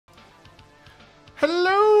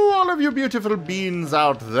Hello, all of you beautiful beings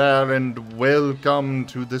out there, and welcome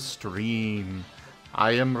to the stream.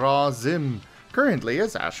 I am Zim, currently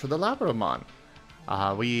as Asher the Labramon.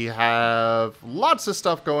 We have lots of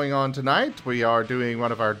stuff going on tonight. We are doing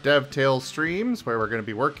one of our DevTales streams where we're going to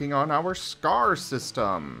be working on our SCAR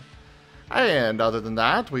system. And other than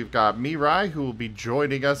that, we've got Mirai, who will be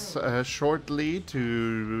joining us shortly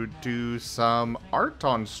to do some art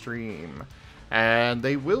on stream. And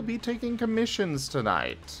they will be taking commissions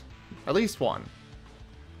tonight. At least one.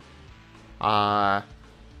 But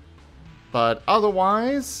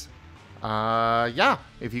otherwise, yeah.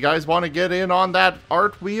 If you guys want to get in on that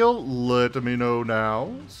art wheel, let me know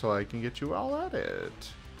now, so I can get you all at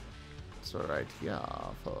it. So right here.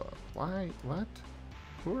 Why? What?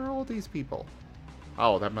 Who are all these people?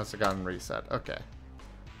 Oh, that must have gotten reset. Okay.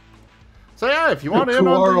 So yeah, if you want in on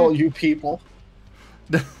Who are all you people?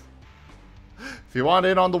 If you want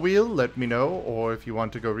in on the wheel, let me know. Or if you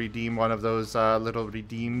want to go redeem one of those little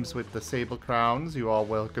redeems with the sable crowns, you are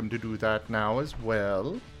welcome to do that now as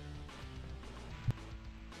well.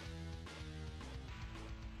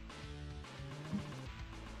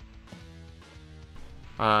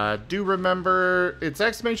 Do remember, it's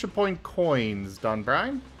exclamation point coins, Don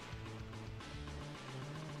Brian.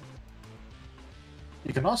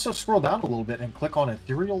 You can also scroll down a little bit and click on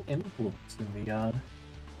Ethereal Influence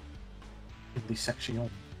in the section.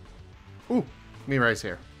 Ooh, me right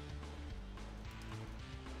here.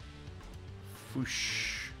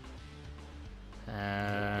 Whoosh. Oh,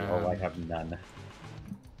 I have none.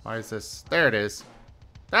 Why is this? There it is.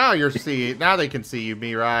 Now you're seeing. Now they can see you,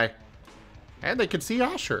 Mirai. And they can see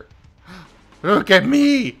Asher. Look at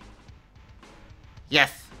me!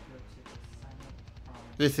 Yes!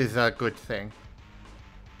 This is a good thing.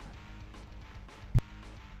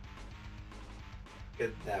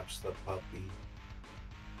 Kidnaps the puppy.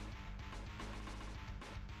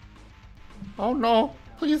 Oh no!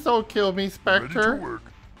 Please don't kill me, Spectre.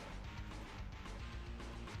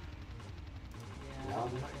 Now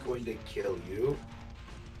I'm not going to kill you.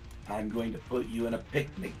 I'm going to put you in a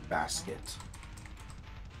picnic basket.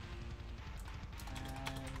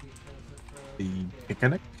 The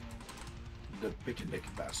picnic? The picnic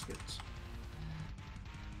basket.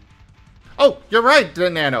 Oh, you're right,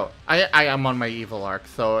 Nano. I am on my evil arc,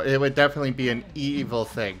 so it would definitely be an evil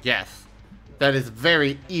thing. Yes. That is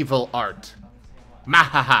very evil art.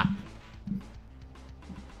 Mahaha.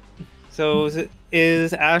 So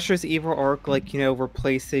is Asher's evil arc like,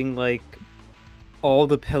 replacing like all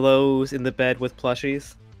the pillows in the bed with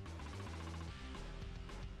plushies?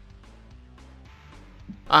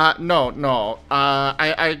 No.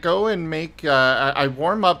 I go and make, I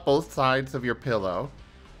warm up both sides of your pillow.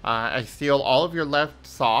 I steal all of your left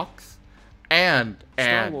socks. And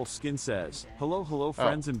Starwolf Skin says, hello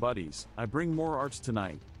friends and buddies. I bring more arts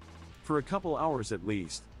tonight. For a couple hours at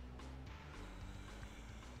least.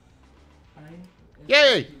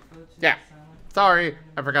 Yay! Yeah. Sorry,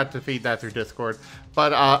 I forgot to feed that through Discord.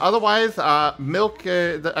 But otherwise, milk,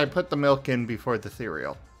 I put the milk in before the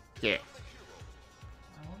cereal. Yeah.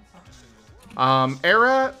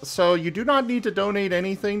 Era, so you do not need to donate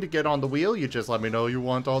anything to get on the wheel. You just let me know you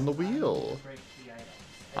want on the wheel.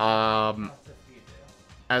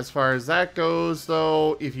 As far as that goes,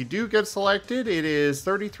 though, if you do get selected, it is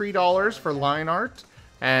 $33 for line art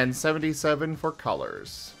and $77 for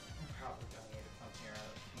colors.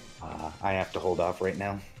 I have to hold off right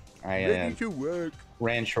now. I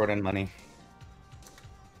ran short on money.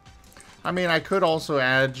 I mean, I could also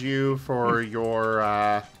add you for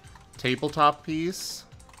your tabletop piece.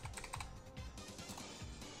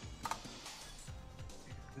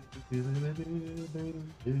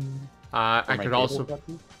 I could also,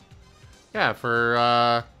 yeah,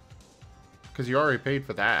 for because you already paid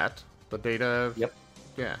for that. The data. Yep.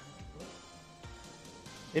 Yeah.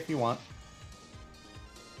 If you want.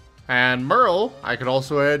 And Merle, I could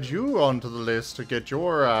also add you onto the list to get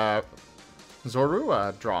your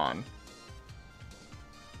Zorua drawn.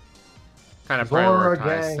 Kind of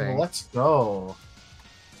prioritize thing. Let's go.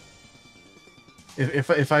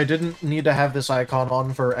 If I didn't need to have this icon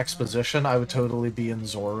on for exposition, I would totally be in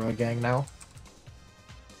Zora gang now.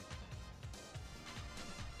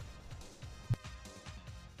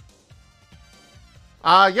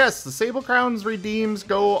 Yes, the Sable Crowns redeems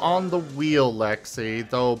go on the wheel, Lexi,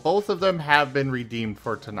 though both of them have been redeemed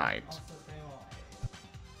for tonight.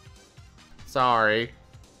 Sorry.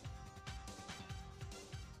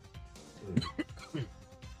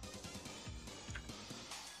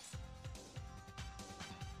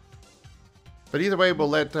 But either way, we'll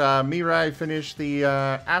let Mirai finish the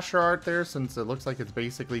Asher art there, since it looks like it's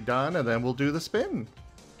basically done, and then we'll do the spin.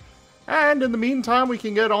 And in the meantime, we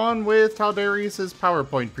can get on with Taldarius'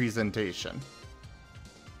 PowerPoint presentation.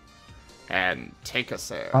 And take us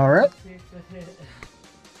there. Alright.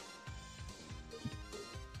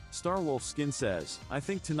 Starwolf Skin says, I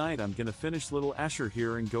think tonight I'm gonna finish Little Asher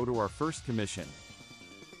here and go to our first commission.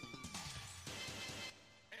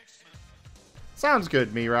 Sounds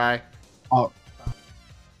good, Mirai. Oh.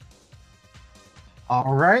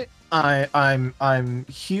 Alright. I'm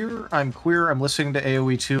here, I'm queer, I'm listening to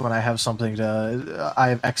AoE 2, and I have I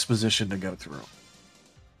have exposition to go through.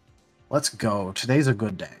 Let's go. Today's a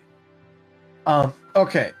good day.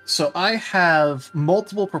 Okay, so I have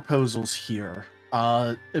multiple proposals here,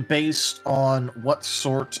 based on what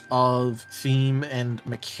sort of theme and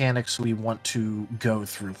mechanics we want to go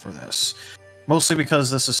through for this. Mostly because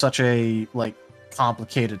this is such a,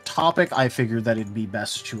 complicated topic, I figured that it'd be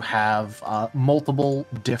best to have multiple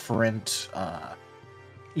different,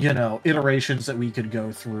 iterations that we could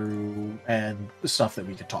go through and stuff that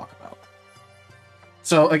we could talk about.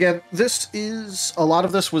 So again, a lot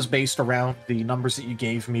of this was based around the numbers that you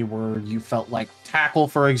gave me, where you felt like tackle,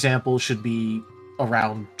 for example, should be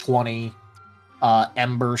around 20,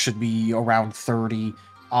 Ember should be around 30,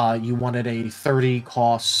 you wanted a 30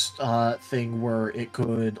 cost thing where it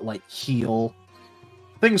could, heal.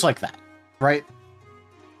 Things like that, right?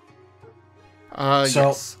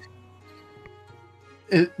 Yes.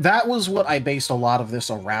 That was what I based a lot of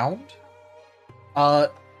this around.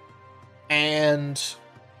 And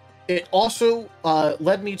it also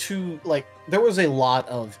led me to, there was a lot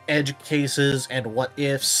of edge cases and what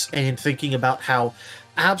ifs, and thinking about how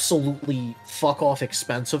absolutely fuck off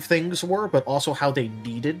expensive things were, but also how they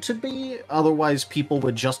needed to be. Otherwise, people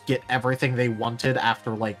would just get everything they wanted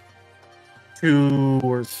after, 2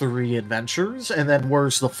 or 3 adventures, and then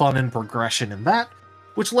where's the fun and progression in that?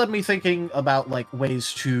 Which led me thinking about,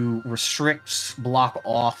 ways to restrict, block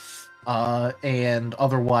off, and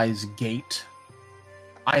otherwise gate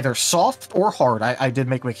either soft or hard. I did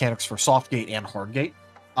make mechanics for soft gate and hard gate,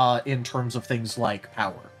 in terms of things like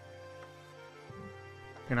power.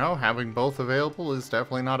 Having both available is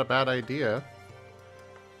definitely not a bad idea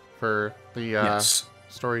for the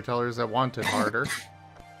storytellers that want it harder.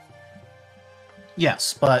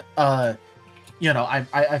 Yes, but, I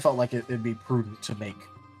felt like it'd be prudent to make,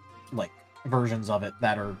 versions of it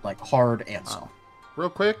that are, hard and soft. Real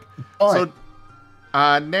quick, But,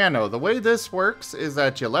 so, Nano, the way this works is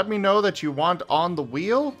that you let me know that you want on the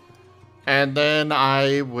wheel, and then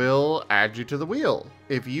I will add you to the wheel.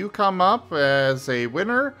 If you come up as a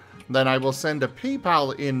winner, then I will send a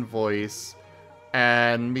PayPal invoice,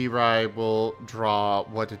 and Mirai will draw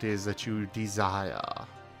what it is that you desire.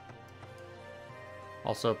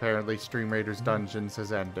 Also, apparently, Stream Raiders Dungeons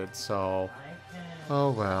has ended, so... Oh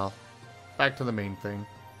well. Back to the main thing.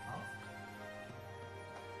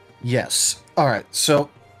 yes. Alright, so,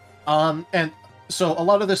 and so a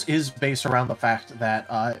lot of this is based around the fact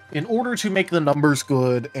that, in order to make the numbers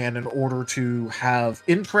good, and in order to have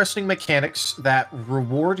interesting mechanics that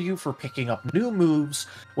reward you for picking up new moves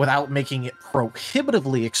without making it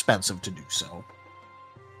prohibitively expensive to do so,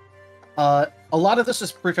 a lot of this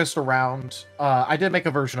is prefaced around, I did make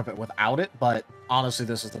a version of it without it, but honestly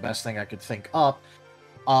this is the best thing I could think up,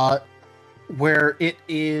 where it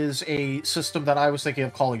is a system that I was thinking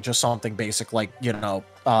of calling just something basic, move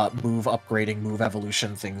upgrading, move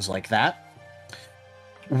evolution, things like that,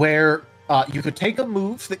 where you could take a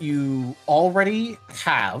move that you already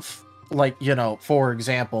have, for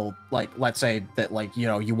example, let's say that,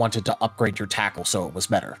 you wanted to upgrade your tackle so it was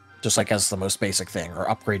better, just as the most basic thing, or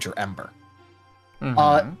upgrade your Ember.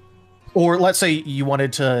 Mm-hmm. Or let's say you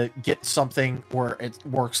wanted to get something where it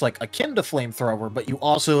works akin to Flamethrower, but you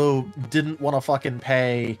also didn't want to fucking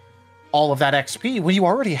pay all of that XP when you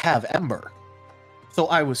already have Ember. So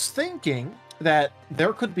I was thinking that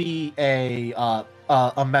there could be a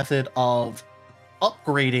method of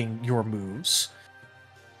upgrading your moves,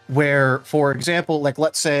 where, for example,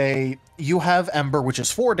 let's say you have Ember, which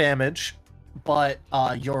is 4 damage, but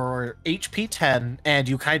your HP 10, and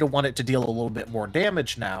you kind of want it to deal a little bit more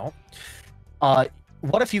damage now.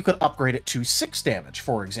 What if you could upgrade it to 6 damage,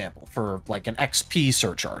 for example, for an XP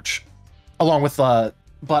surcharge, along with but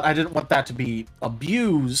I didn't want that to be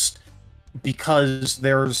abused, because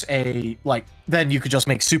there's then you could just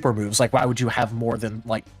make super moves. Why would you have more than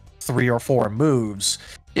 3 or 4 moves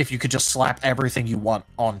if you could just slap everything you want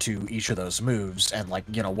onto each of those moves? And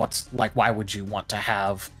why would you want to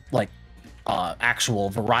have actual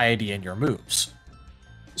variety in your moves?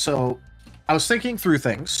 So I was thinking through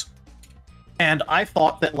things, and I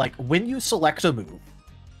thought that when you select a move,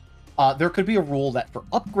 there could be a rule that for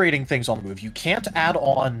upgrading things on the move, you can't add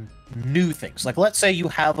on new things. Like, let's say you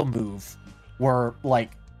have a move where,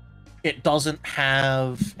 like, it doesn't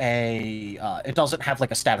have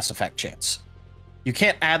like a status effect chance. You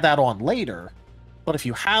can't add that on later, but if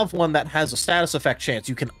you have one that has a status effect chance,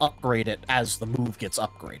 you can upgrade it as the move gets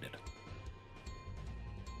upgraded.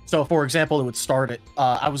 So, for example, it would start at,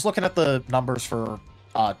 I was looking at the numbers for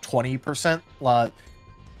 20%.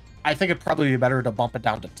 I think it'd probably be better to bump it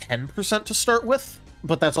down to 10% to start with,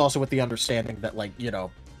 but that's also with the understanding that, like, you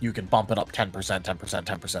know, you can bump it up 10%, 10%,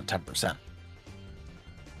 10%, 10%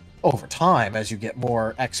 over time as you get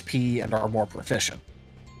more XP and are more proficient.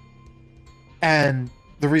 And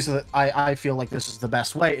the reason that I feel like this is the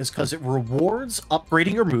best way is because it rewards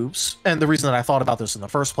upgrading your moves. And the reason that I thought about this in the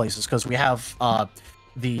first place is because we have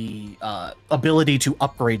the ability to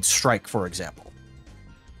upgrade Strike, for example,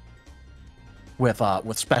 with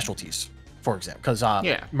specialties, for example. Because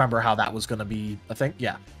remember how that was going to be a thing?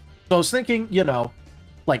 Yeah. So I was thinking, you know,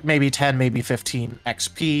 like maybe 10, maybe 15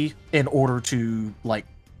 XP in order to, like,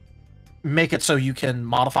 make it so you can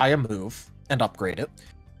modify a move and upgrade it.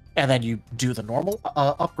 And then you do the normal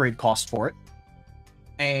upgrade cost for it.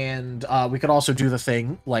 And we could also do the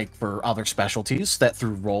thing, like, for other specialties, that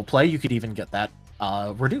through roleplay, you could even get that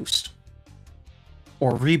reduced.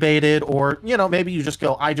 Or rebated, or, you know, maybe you just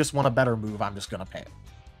go, I just want a better move, I'm just going to pay it.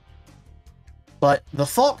 But the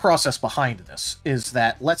thought process behind this is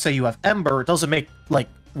that, let's say you have Ember, it doesn't make, like,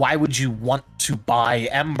 why would you want to buy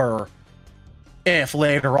Ember if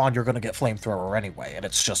later on you're going to get Flamethrower anyway, and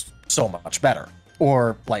it's just so much better?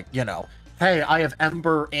 Or, like, you know, hey, I have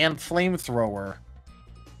Ember and Flamethrower.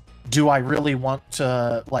 Do I really want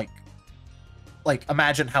to, like,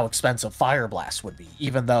 imagine how expensive Fire Blast would be,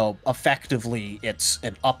 even though effectively it's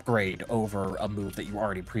an upgrade over a move that you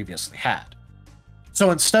already previously had.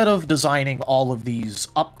 So instead of designing all of these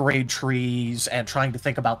upgrade trees and trying to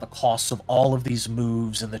think about the costs of all of these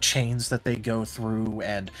moves and the chains that they go through,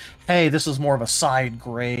 and, hey, this is more of a side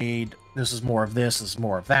grade, this is more of this is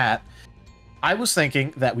more of that, I was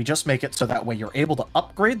thinking that we just make it so that way you're able to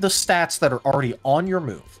upgrade the stats that are already on your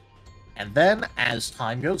move. And then, as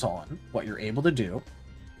time goes on, what you're able to do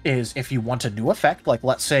is, if you want a new effect, like,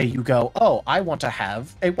 let's say you go, oh, I want to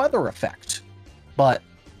have a weather effect. But,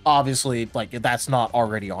 obviously, like, that's not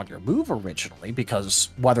already on your move originally, because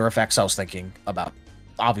weather effects, I was thinking about,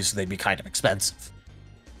 obviously, they'd be kind of expensive.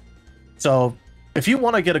 So, if you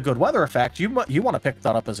want to get a good weather effect, you want to pick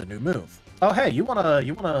that up as a new move. Oh, hey, you want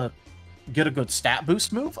to get a good stat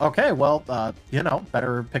boost move? Okay, well, you know,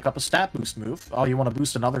 better pick up a stat boost move. Oh, you want to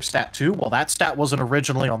boost another stat too? Well, that stat wasn't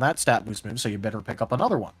originally on that stat boost move, so you better pick up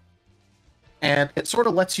another one. And it sort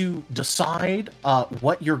of lets you decide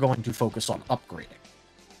what you're going to focus on upgrading.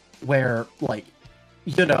 Where, like,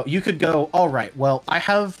 you know, you could go, all right, well, I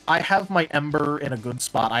have my Ember in a good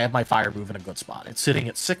spot. I have my Fire move in a good spot. It's sitting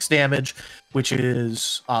at 6 damage, which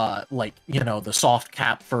is, like, you know, the soft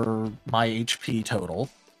cap for my HP total.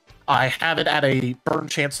 I have it at a burn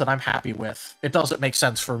chance that I'm happy with. It doesn't make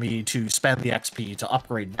sense for me to spend the XP to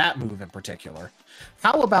upgrade that move in particular.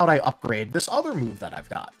 How about I upgrade this other move that I've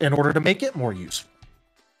got in order to make it more useful?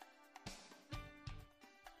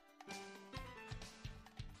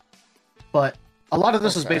 But a lot of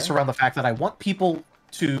this is based around the fact that I want people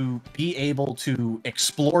to be able to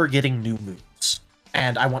explore getting new moves.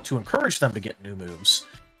 And I want to encourage them to get new moves.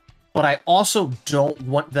 But I also don't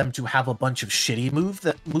want them to have a bunch of shitty moves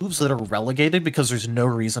that are relegated because there's no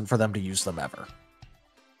reason for them to use them ever.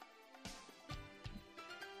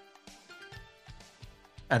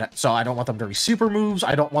 And so I don't want them to be super moves.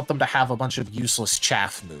 I don't want them to have a bunch of useless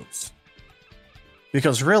chaff moves.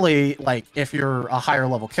 Because really, like, if you're a higher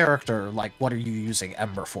level character, like, what are you using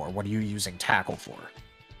Ember for? What are you using Tackle for?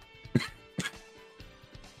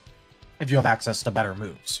 If you have access to better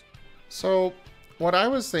moves. So, what I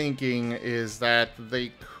was thinking is that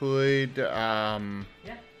they could, I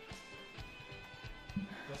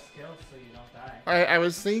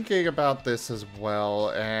was thinking about this as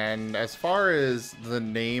well, and as far as the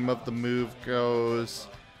name of the move goes,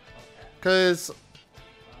 because,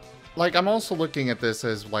 like, I'm also looking at this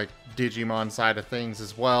as, like, Digimon side of things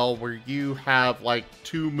as well, where you have, like,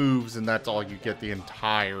 2 moves and that's all you get the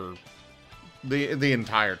entire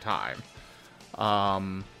time.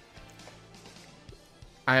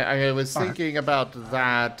 I was thinking about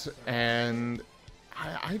that, and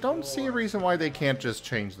I don't see a reason why they can't just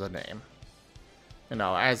change the name. You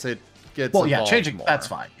know, as it gets changing more. That's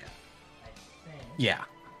fine. Yeah.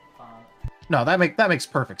 No, that makes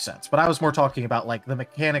perfect sense. But I was more talking about, like, the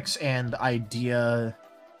mechanics and idea,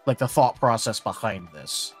 like the thought process behind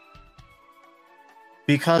this.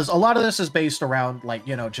 Because a lot of this is based around, like,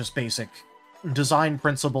 you know, just basic design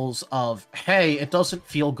principles of, hey, it doesn't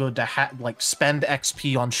feel good to like spend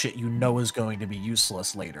XP on shit you know is going to be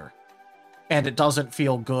useless later. And it doesn't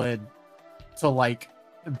feel good to, like,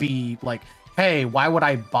 be like, hey, why would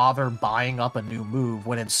I bother buying up a new move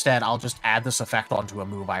when instead I'll just add this effect onto a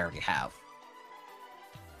move I already have?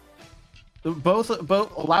 Both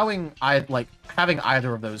allowing having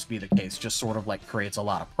either of those be the case just sort of like creates a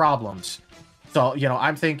lot of problems. So, you know,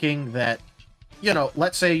 I'm thinking that, you know,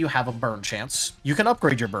 let's say you have a burn chance. You can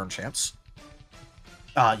upgrade your burn chance.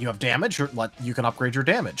 You have damage, or you can upgrade your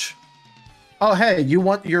damage. Oh, hey, you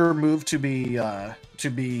want your move to be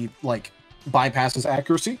like bypasses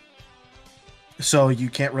accuracy, so you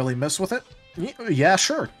can't really miss with it? Yeah,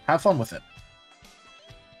 sure. Have fun with it.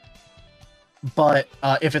 But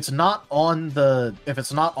if it's not on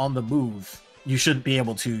the move, you shouldn't be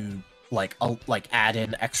able to like add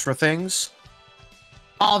in extra things.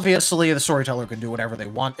 Obviously, the storyteller can do whatever they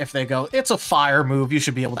want. If they go, it's a fire move, you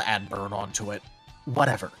should be able to add burn onto it.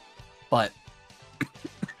 Whatever. But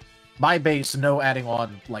my base, no adding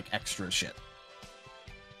on like extra shit.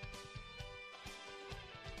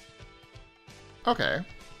 Okay.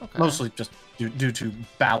 Mostly just due to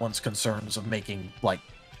balance concerns of making, like,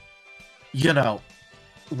 you know,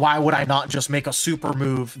 why would I not just make a super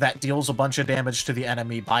move that deals a bunch of damage to the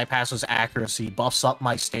enemy, bypasses accuracy, buffs up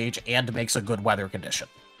my stage, and makes a good weather condition?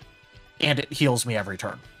 And it heals me every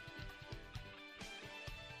turn.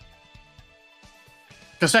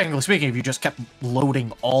 Because technically speaking, if you just kept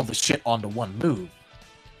loading all the shit onto one move,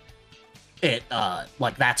 it,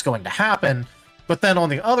 like, that's going to happen. But then on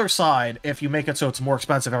the other side, if you make it so it's more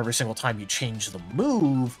expensive every single time you change the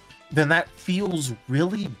move, then that feels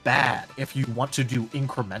really bad if you want to do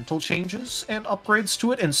incremental changes and upgrades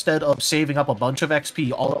to it instead of saving up a bunch of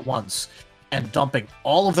XP all at once and dumping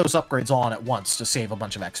all of those upgrades on at once to save a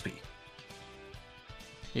bunch of XP.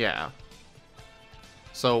 Yeah.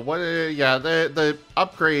 So what? Yeah, the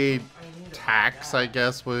upgrade tax, I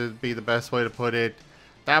guess, would be the best way to put it.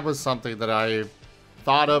 That was something that I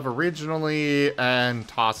thought of originally and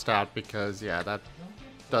tossed out because, yeah, that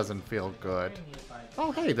doesn't feel good. Oh,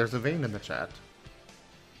 hey, there's a vein in the chat.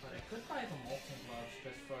 But I could buy the molten gloves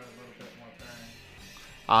just for a little bit more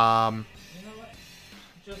burn. You know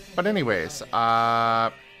what? But anyways, So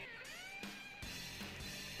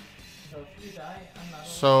if you die, I'm not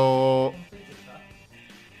so complete this stuff.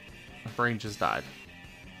 my brain just died.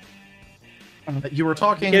 You were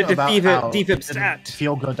talking Get a about defib- how defib it didn't stat.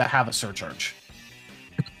 feel good to have a surcharge.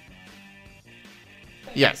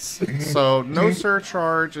 Yes, so no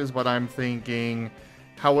surcharge is what I'm thinking.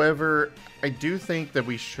 However, I do think that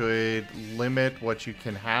we should limit what you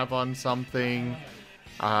can have on something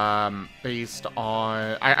based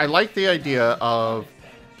on... I like the idea of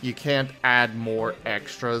you can't add more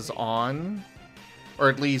extras on, or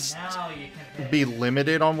at least Now you can hit. be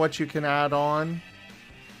limited on what you can add on.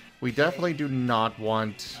 We definitely do not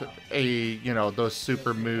want those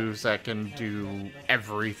super moves that can do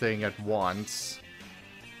everything at once.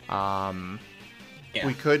 Yeah.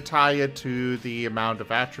 We could tie it to the amount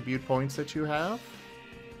of attribute points that you have.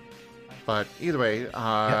 But either way,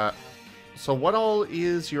 so what all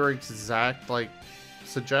is your exact, like,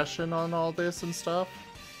 suggestion on all this and stuff?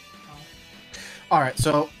 Alright,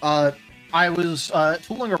 so, I was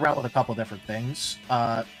tooling around with a couple different things.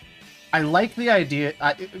 I like the idea,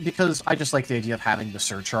 because I just like the idea of having the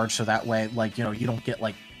surcharge, so that way, like, you know, you don't get,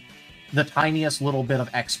 like, the tiniest little bit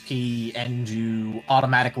of XP and you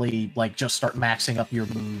automatically, like, just start maxing up your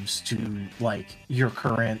moves to, like, your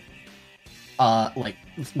current, like,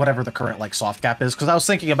 whatever the current, like, soft cap is. Because I was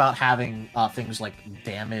thinking about having things like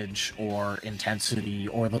damage or intensity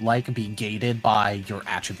or the like be gated by your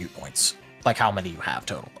attribute points. Like, how many you have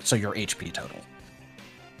total. So your HP total.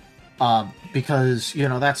 Because, you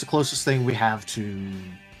know, that's the closest thing we have to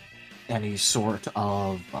any sort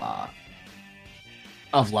of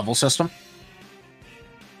level system.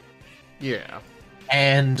 Yeah.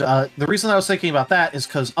 And the reason I was thinking about that is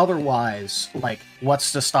because otherwise, like,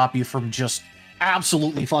 what's to stop you from just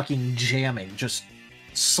absolutely fucking jamming, just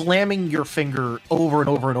slamming your finger over and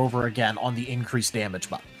over and over again on the increased damage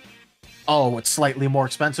button? Oh, it's slightly more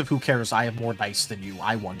expensive? Who cares? I have more dice than you.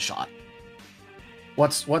 I one-shot.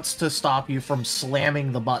 What's to stop you from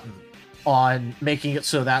slamming the button on making it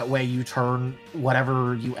so that way you turn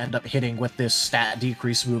whatever you end up hitting with this stat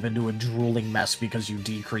decrease move into a drooling mess because you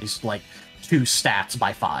decreased, like, 2 stats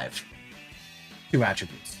by 5. 2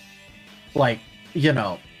 attributes. Like, you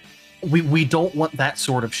know, we don't want that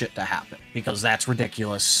sort of shit to happen because that's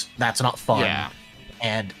ridiculous. That's not fun. Yeah.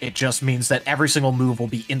 And it just means that every single move will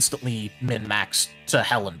be instantly min-maxed to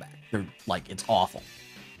hell and back. Like, it's awful.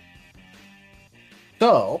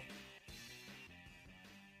 So,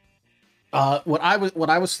 what I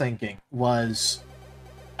was thinking was,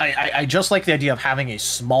 I just like the idea of having a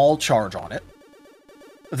small charge on it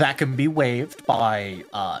that can be waived by,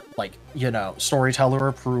 like, you know, storyteller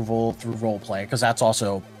approval through roleplay, because that's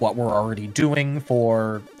also what we're already doing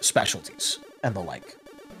for specialties and the like,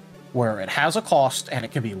 where it has a cost and it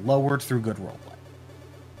can be lowered through good roleplay.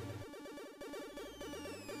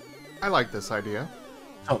 I like this idea.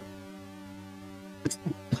 So,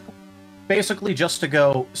 basically just to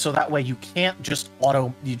go, so that way you can't just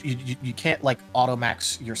you can't, like, auto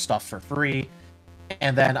max your stuff for free.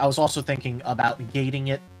 And then I was also thinking about gating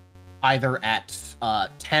it either at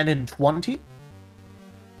 10 and 20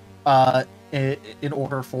 in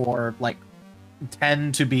order for, like,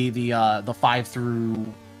 10 to be the 5 through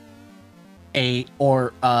 8,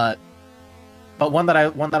 or but one that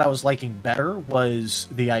I was liking better was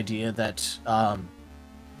the idea that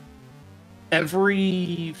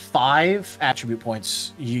every 5 attribute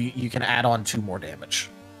points you can add on 2 more damage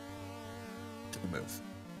to the move.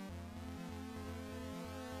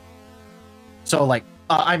 So, like,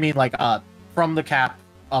 I mean, like, from the cap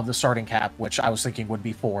of the starting cap, which I was thinking would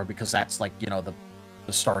be 4, because that's, like, you know, the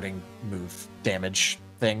starting move damage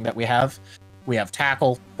thing that we have. We have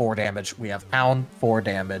tackle, 4 damage. We have pound, 4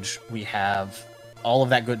 damage. We have all of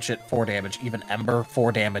that good shit, 4 damage. Even ember,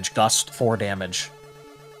 4 damage. Gust, 4 damage.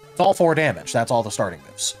 It's all 4 damage. That's all the starting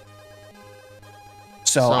moves.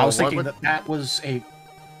 So I was thinking that was a...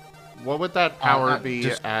 What would that power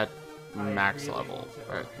be at max level?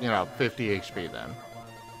 You know, 50 HP then.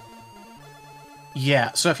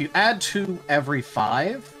 Yeah, so if you add 2 every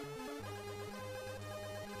 5,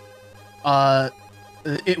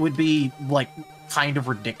 it would be, like, kind of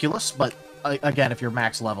ridiculous, but again, if you're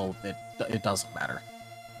max level, it doesn't matter.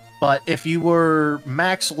 But if you were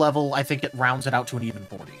max level, I think it rounds it out to an even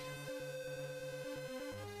 40.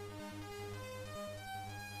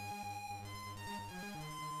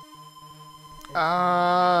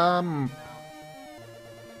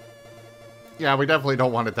 Yeah, we definitely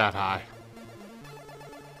don't want it that high.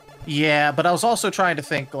 Yeah, but I was also trying to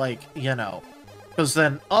think, like, you know, because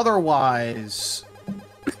then otherwise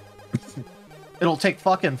it'll take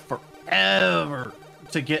fucking forever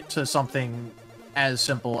to get to something as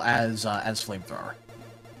simple as flamethrower.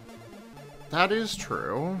 That is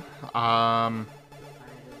true. And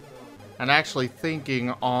actually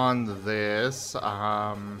thinking on this,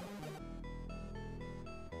 I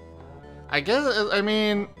guess, I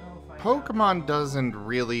mean, Pokemon doesn't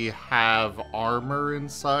really have armor and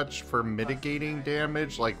such for mitigating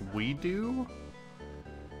damage like we do.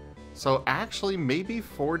 So actually, maybe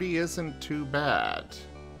 40 isn't too bad.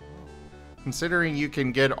 Considering you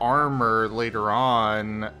can get armor later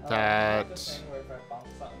on that...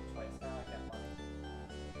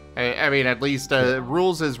 I mean, at least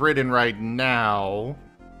rules is written right now.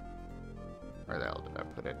 Where the hell did I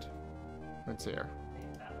put it? It's here.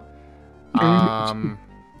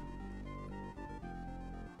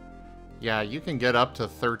 Yeah, you can get up to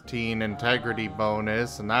 13 integrity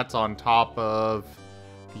bonus, and that's on top of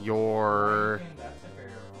your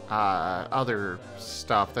other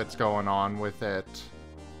stuff that's going on with it.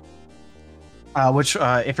 Which,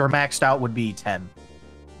 if you're maxed out, would be 10.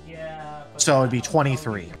 Yeah. So it'd be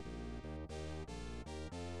 23.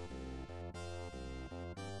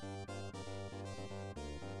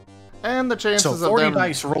 And the chances so of 40 them...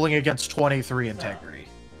 dice rolling against 23 integrity.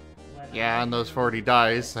 Yeah, and those 40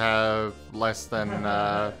 dice have less than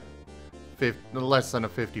a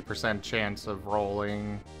 50% chance of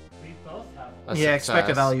rolling. We both have. Yeah, expect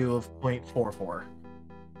a value of 0.44.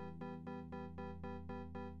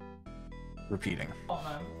 Repeating.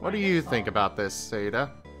 What do you think about this, Seda?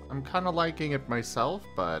 I'm kind of liking it myself,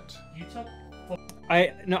 but... You took.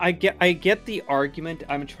 I get the argument.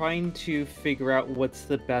 I'm trying to figure out what's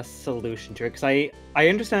the best solution to it, because I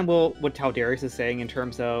understand what Taldarius is saying in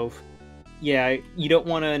terms of, yeah, you don't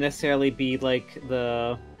want to necessarily be like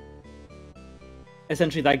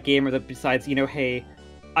essentially that gamer that decides, you know, hey,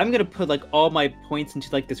 I'm gonna put like all my points into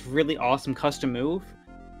like this really awesome custom move,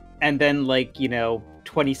 and then, like, you know,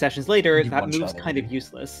 20 sessions later, that move's kind of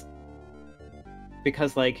useless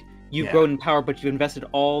because, like, you've grown in power, but you've invested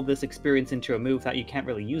all this experience into a move that you can't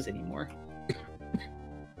really use anymore.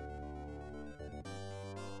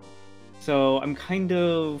 So I'm kind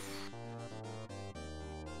of...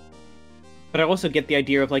 But I also get the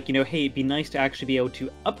idea of, like, you know, hey, it'd be nice to actually be able to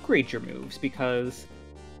upgrade your moves, because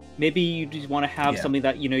maybe you just want to have something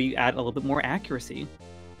that, you know, you add a little bit more accuracy.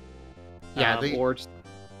 Yeah, or just...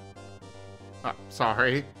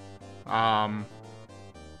 sorry.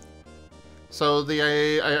 So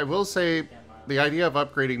I will say, the idea of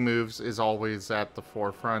upgrading moves is always at the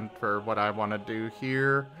forefront for what I want to do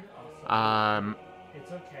here.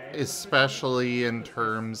 Especially in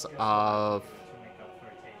terms of,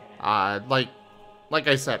 like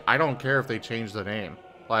I said, I don't care if they change the name.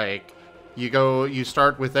 Like, you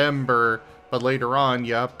start with Ember, but later on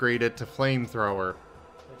you upgrade it to Flamethrower.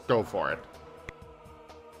 Go for it.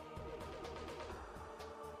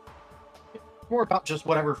 More about just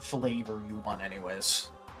whatever flavor you want anyways.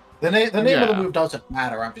 The name of the move doesn't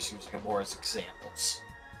matter, I'm just using it more as examples.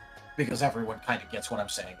 Because everyone kind of gets what I'm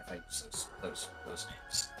saying if I use those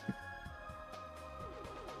names.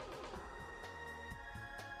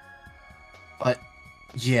 But,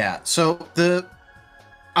 yeah, so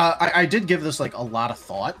I did give this, like, a lot of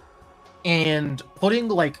thought, and putting,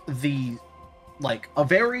 like, a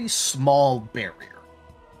very small barrier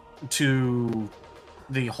to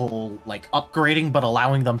the whole, like, upgrading, but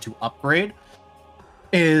allowing them to upgrade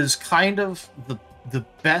is kind of the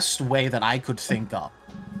best way that I could think of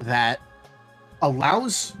that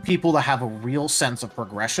allows people to have a real sense of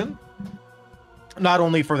progression, not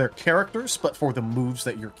only for their characters, but for the moves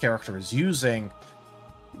that your character is using,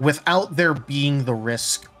 without there being the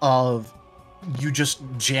risk of you just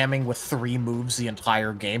jamming with 3 moves the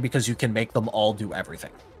entire game because you can make them all do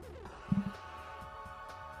everything.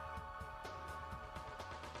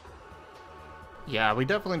 Yeah, we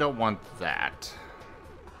definitely don't want that.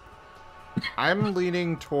 I'm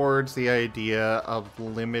leaning towards the idea of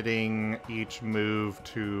limiting each move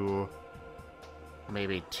to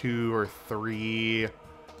maybe 2 or 3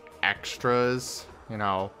 extras, you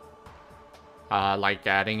know, like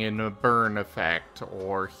adding in a burn effect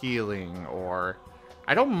or healing, or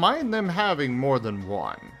I don't mind them having more than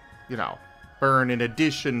one, you know, burn in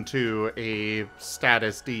addition to a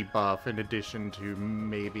status debuff, in addition to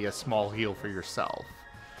maybe a small heal for yourself.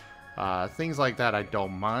 Things like that I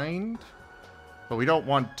don't mind, but we don't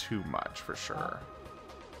want too much for sure.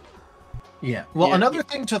 Yeah. Well, another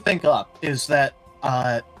thing to think up is that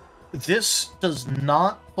this does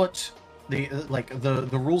not put the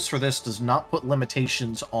rules for this does not put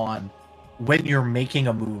limitations on when you're making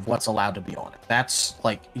a move, what's allowed to be on it. That's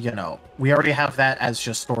like, you know, we already have that as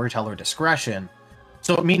just storyteller discretion.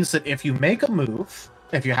 So it means that if you make a move,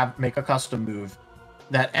 make a custom move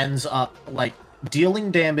that ends up like dealing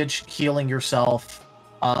damage, healing yourself,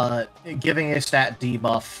 giving a stat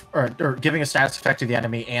debuff, or giving a status effect to the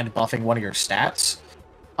enemy and buffing one of your stats,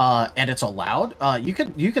 and it's allowed, you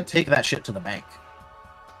could take that shit to the bank.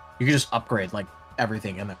 You could just upgrade like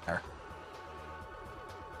everything in there.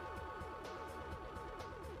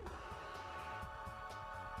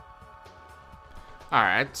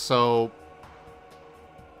 Alright, so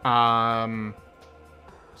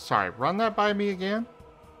sorry, run that by me again?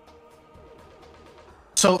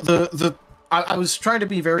 So I was trying to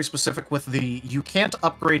be very specific with you can't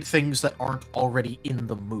upgrade things that aren't already in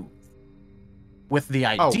the move. With the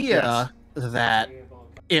idea that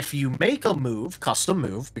if you make a move, custom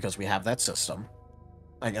move, because we have that system,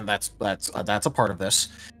 and that's a part of this,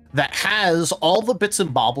 that has all the bits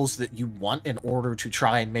and baubles that you want in order to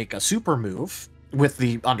try and make a super move, with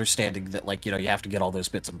the understanding that, like, you know, you have to get all those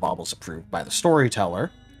bits and baubles approved by the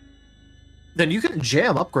storyteller, then you can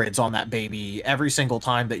jam upgrades on that baby every single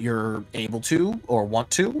time that you're able to, or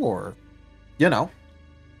want to, or, you know.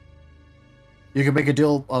 You can make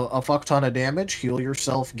a fuck ton of damage, heal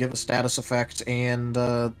yourself, give a status effect, and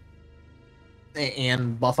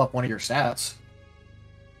buff up one of your stats.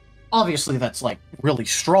 Obviously, that's, like, really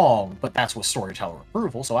strong, but that's with storyteller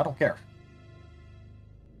approval, so I don't care.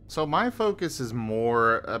 So my focus is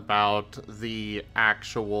more about the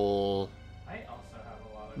actual...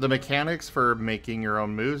 the mechanics for making your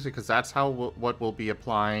own moves, because that's what we'll be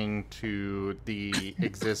applying to the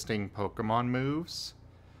existing Pokemon moves.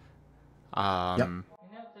 Yep.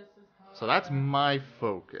 So that's my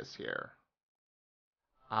focus here.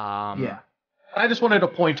 Yeah. I just wanted to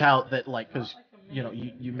point out that, like, because, you know,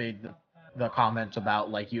 you made the comment about,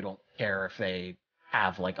 like, you don't care if they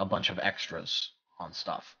have, like, a bunch of extras on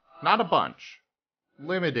stuff. Not a bunch.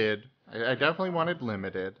 Limited. I definitely wanted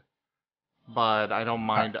limited. But I don't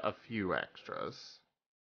mind a few extras.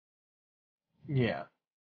 Yeah.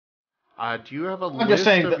 Do you have a list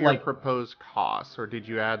of your like, proposed costs, or did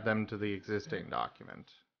you add them to the existing document?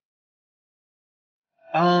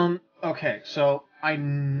 Okay, so I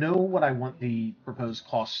know what I want the proposed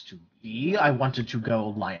costs to be. I wanted to go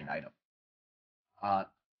line item.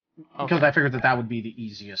 Because I figured that would be the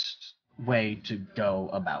easiest way to go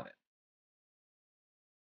about it.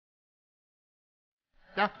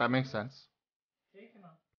 Yeah, that makes sense.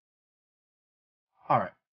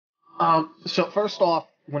 Alright. So first off,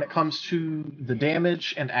 when it comes to the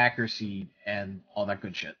damage and accuracy and all that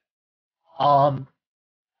good shit, how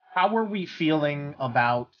are we feeling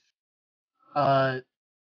about because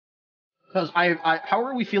how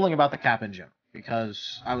are we feeling about the cap in general?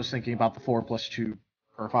 Because I was thinking about the 4+2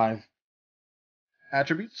 or 5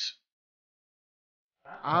 attributes,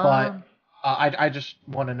 but I just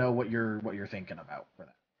want to know what you're thinking about for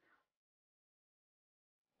that.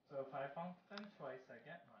 So if I function twice, I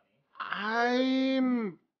get money.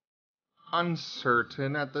 I'm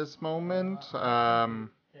uncertain at this moment. I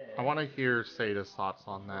want to hear Sada's thoughts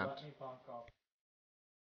on that. Let me bonk off.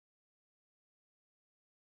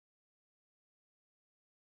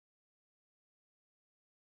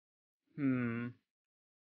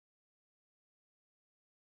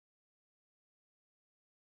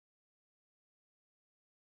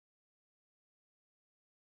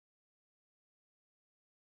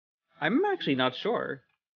 I'm actually not sure.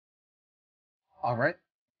 All right.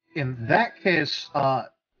 In that case,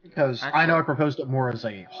 because I know I proposed it more as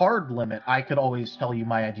a hard limit, I could always tell you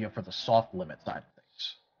my idea for the soft limit side of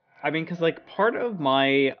things. I mean, because like part of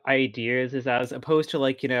my ideas is as opposed to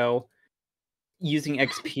like, you know, using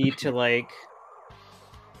XP to like,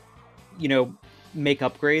 you know, make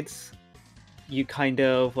upgrades, you kind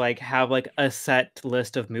of like have like a set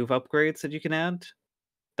list of move upgrades that you can add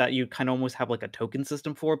that you kind of almost have like a token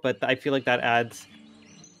system for, but I feel like that adds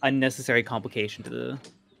unnecessary complication to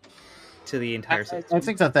the entire system. I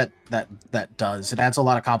think that does. It adds a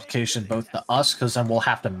lot of complication both to us, because then we'll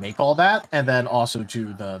have to make all that, and then also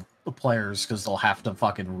to the players, because they'll have to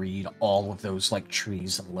fucking read all of those like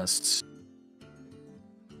trees and lists.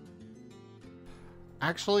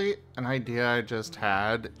 Actually, an idea I just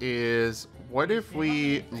had is, what if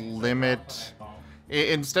we limit,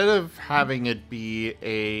 instead of having it be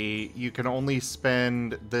you can only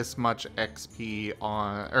spend this much XP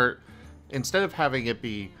on, or instead of having it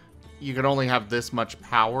be, you can only have this much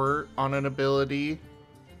power on an ability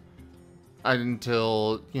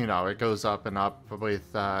until, you know, it goes up and up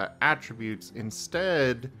with attributes.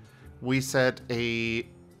 Instead, we set a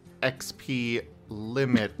XP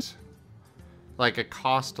limit, like a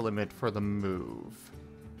cost limit for the move.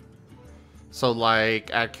 So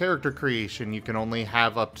like at character creation, you can only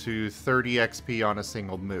have up to 30 XP on a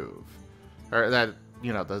single move, or that,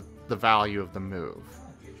 you know, the value of the move.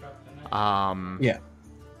 Yeah.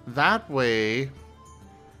 That way,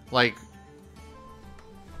 like,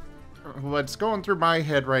 what's going through my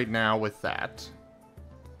head right now with that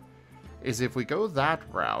is, if we go that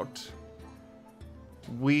route,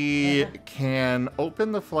 we can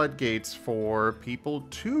open the floodgates for people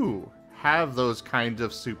to have those kinds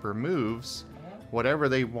of super moves, whatever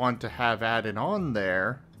they want to have added on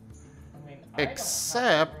there,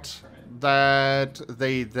 except that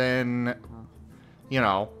they then, you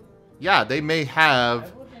know, yeah, they may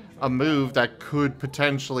have a move that could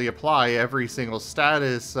potentially apply every single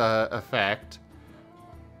status effect,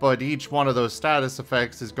 but each one of those status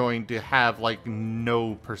effects is going to have like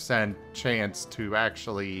no % chance to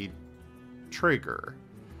actually trigger.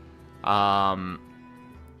 Not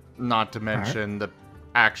to mention the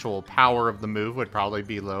actual power of the move would probably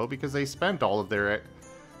be low, because they spent all of the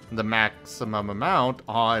maximum amount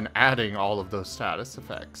on adding all of those status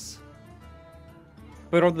effects.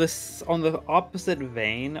 But on the opposite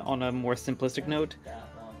vein, on a more simplistic note,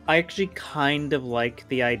 I actually kind of like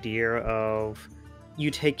the idea of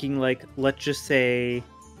you taking, like, let's just take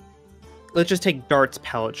Dart's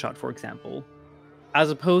Pellet Shot, for example. As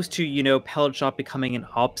opposed to, you know, Pellet Shot becoming an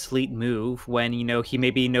obsolete move when, you know, he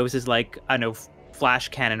maybe knows his, like, I don't know, Flash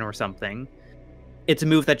Cannon or something. It's a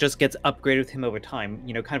move that just gets upgraded with him over time,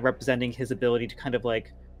 you know, kind of representing his ability to kind of,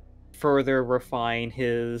 like, further refine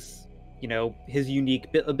his, you know, his unique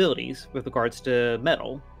abilities with regards to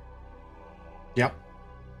metal. Yep.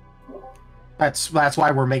 That's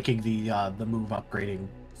why we're making the move upgrading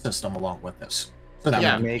system along with this. So that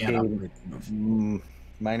yeah, make a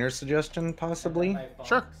minor suggestion, possibly.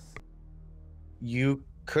 Sure. You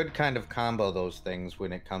could kind of combo those things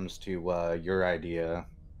when it comes to your idea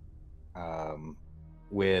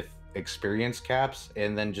with experience caps,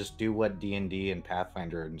 and then just do what D&D and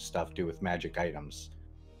Pathfinder and stuff do with magic items,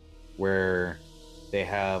 where they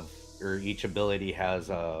have, or each ability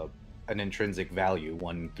has an intrinsic value,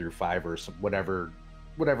 1 through 5 or whatever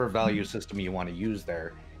value system you want to use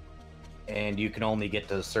there, and you can only get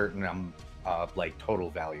to a certain like total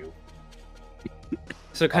value.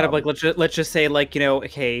 So kind of like, let's just say, like, you know,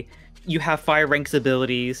 okay, you have 5 ranks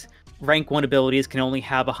abilities. Rank 1 abilities can only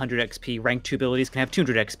have 100 XP. Rank 2 abilities can have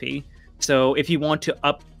 200 XP. So if you want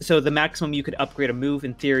to so the maximum you could upgrade a move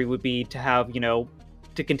in theory would be to have, you know,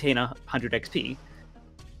 to contain 100 XP.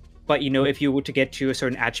 But if you were to get to a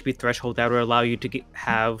certain attribute threshold that would allow you to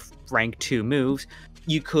have rank 2 moves,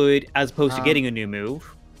 you could, as opposed to getting a new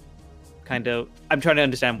move, kind of. I'm trying to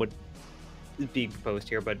understand what is being proposed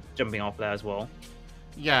here, but jumping off of that as well.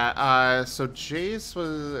 Yeah. So Jace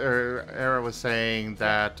Era was saying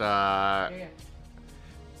that.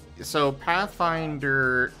 So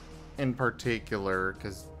Pathfinder, in particular,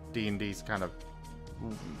 because D&D's kind of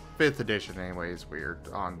 5th edition anyway is weird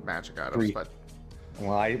on magic items, but.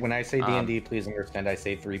 Well, when I say D&D, please understand I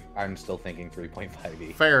say 3. I'm still thinking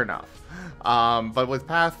 3.5e. Fair enough. But with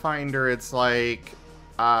Pathfinder, it's like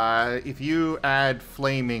if you add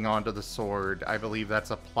flaming onto the sword, I believe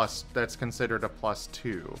that's that's considered a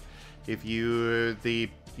 +2. If you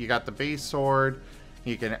got the base sword,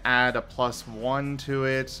 you can add a +1 to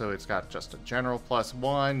it, so it's got just a general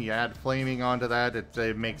 +1. You add flaming onto that,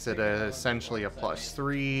 it makes it essentially a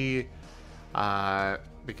 +3.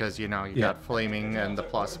 Because you got flaming and the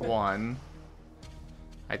 +1.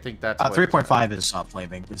 I think that's 3.5 is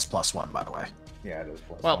flaming. It's +1, by the way. Yeah, it is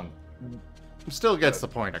 +1. Well, still gets the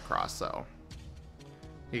point across, though.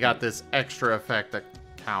 You got this extra effect that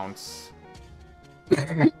counts.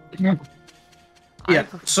 Yeah.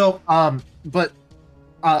 So, but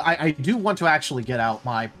I do want to actually get out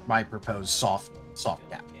my proposed soft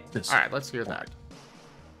cap. All right, let's hear that.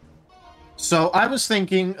 So I was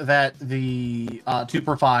thinking that the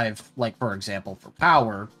 2/5, like for example, for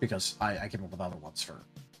power, because I came up with other ones for,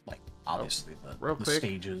 like, obviously the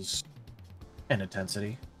stages and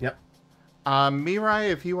intensity. Yep. Mirai,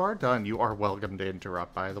 if you are done, you are welcome to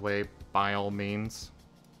interrupt, by the way, by all means.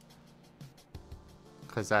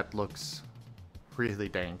 Because that looks really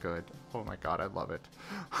dang good. Oh my god, I love it.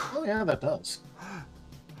 Oh yeah, that does.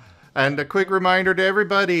 And a quick reminder to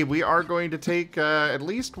everybody, we are going to take at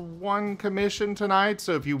least one commission tonight,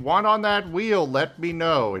 so if you want on that wheel, let me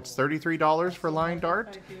know. It's $33 for line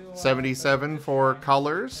dart, $77 for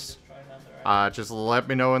colors. Just let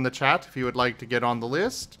me know in the chat if you would like to get on the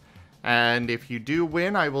list. And if you do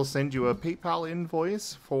win, I will send you a PayPal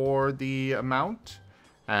invoice for the amount.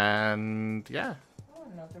 And yeah. Oh,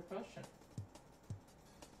 another question.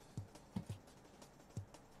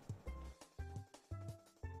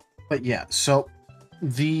 But yeah, so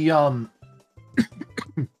the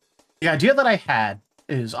the idea that I had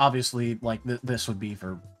is obviously like this would be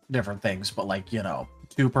for different things, but like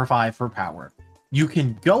 2/5 for power. You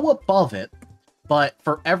can go above it, but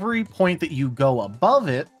for every point that you go above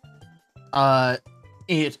it,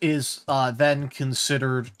 it is then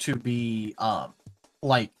considered to be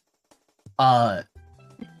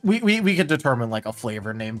we could determine like a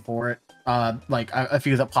flavor name for it. Like a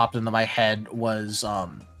few that popped into my head was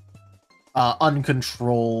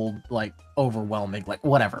uncontrolled, like overwhelming, like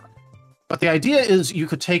whatever. But the idea is you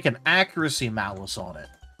could take an accuracy malus on it,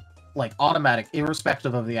 like automatic,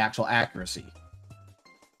 irrespective of the actual accuracy,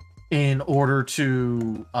 in order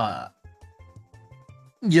to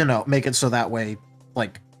make it so that way,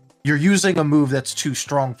 like, you're using a move that's too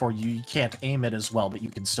strong for you, you can't aim it as well, but you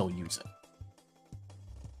can still use it.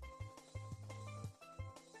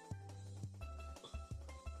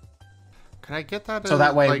 Can I get that so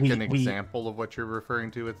that way like an example of what you're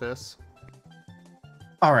referring to with this?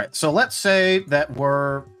 All right, so let's say that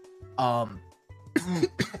we're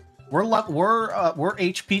we're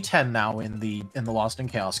HP 10 now in the Lost in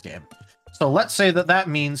Chaos game. So let's say that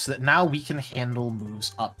means that now we can handle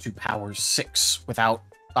moves up to power 6 without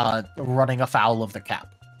running afoul of the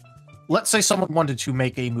cap. Let's say someone wanted to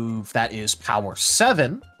make a move that is power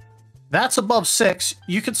 7. That's above 6.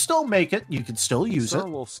 You can still make it. You can still use it.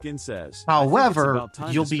 Wolf Skin says, however,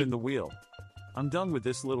 you'll spin the wheel. I'm done with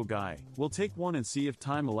this little guy. We'll take one and see if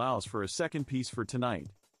time allows for a second piece for tonight.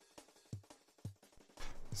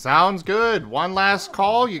 Sounds good. One last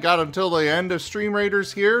call. You got until the end of Stream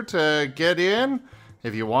Raiders here to get in.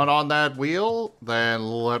 If you want on that wheel, then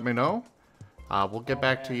let me know. We'll get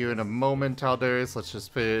back to you in a moment, Taldarius. Let's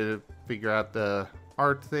just figure out the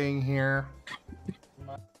art thing here.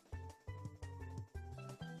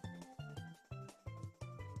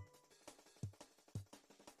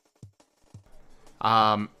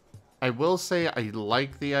 I will say I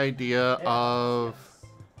like the idea of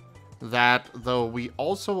that, though we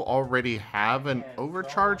also already have an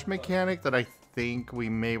overcharge mechanic that I think we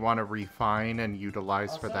may want to refine and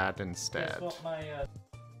utilize for that instead.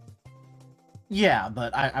 Yeah,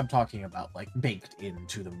 but I'm talking about like baked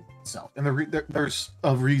into the move itself. And there's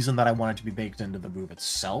a reason that I want it to be baked into the move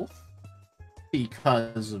itself,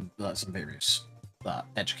 because of some various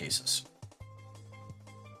edge cases.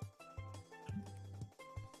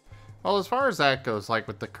 Well, as far as that goes, like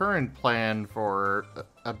with the current plan for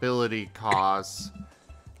ability costs,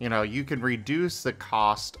 you know, you can reduce the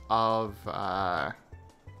cost of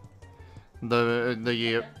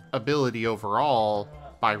the ability overall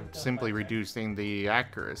by simply reducing the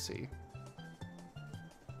accuracy.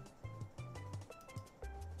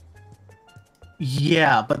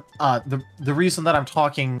 Yeah, but the reason that I'm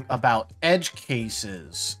talking about edge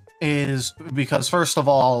cases is because, first of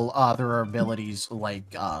all, there are abilities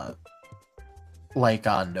like No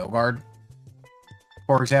Guard,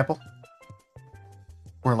 for example,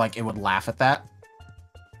 where like it would laugh at that.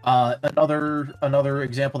 Another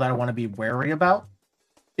example that I want to be wary about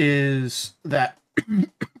is that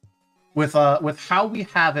with how we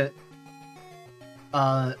have it,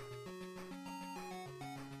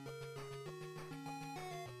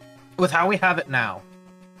 with how we have it now,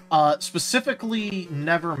 specifically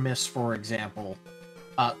Never Miss, for example,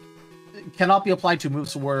 cannot be applied to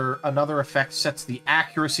moves where another effect sets the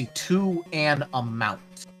accuracy to an amount.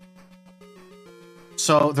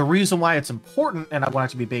 So the reason why it's important, and I want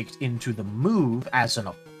it to be baked into the move as an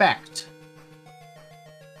effect,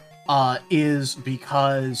 is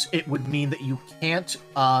because it would mean that you can't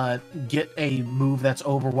get a move that's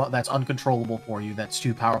uncontrollable for you, that's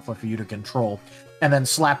too powerful for you to control, and then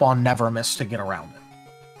slap on Never Miss to get around it.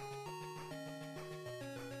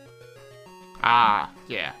 Ah,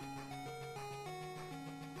 yeah.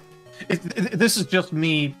 This is just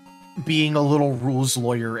me being a little rules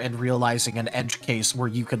lawyer and realizing an edge case where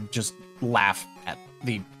you can just laugh at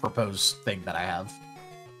the proposed thing that I have.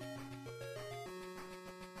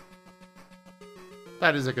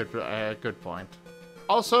 That is a good point.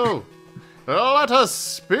 Also, let us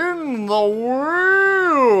spin the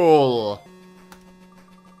wheel!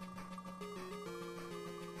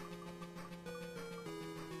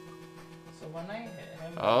 So when I hit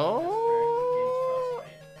him, Oh.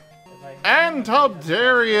 Frostbite. And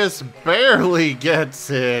Darius barely gets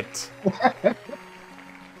it.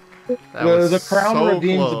 The crown so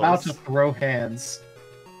redeem's close. about to throw hands.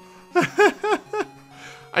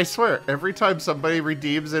 I swear, every time somebody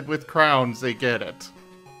redeems it with crowns, they get it.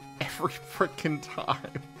 Every freaking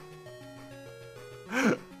time.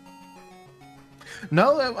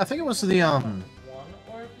 No, I think it was the One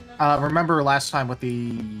orb now? remember last time with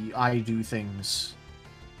the I do things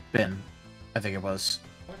bin, I think it was.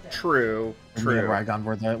 True. In the Rygon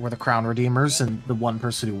were the crown redeemers, and the one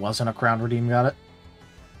person who wasn't a crown redeem got it.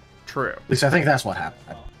 True. At least I think that's what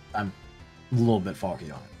happened. I'm a little bit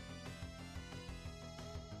foggy on it.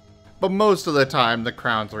 But most of the time, the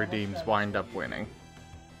crowns redeems wind up winning.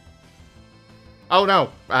 Oh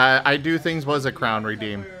no, I do things was a crown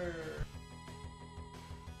redeem.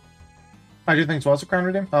 I do things was a crown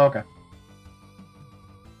redeem? Oh, okay.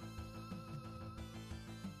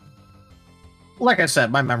 Like I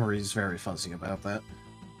said, my memory is very fuzzy about that.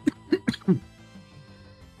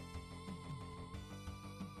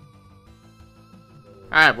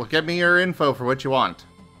 Alright, well give me your info for what you want.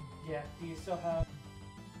 Yeah, do you still have...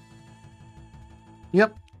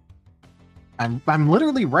 Yep. I'm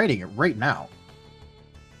literally writing it right now.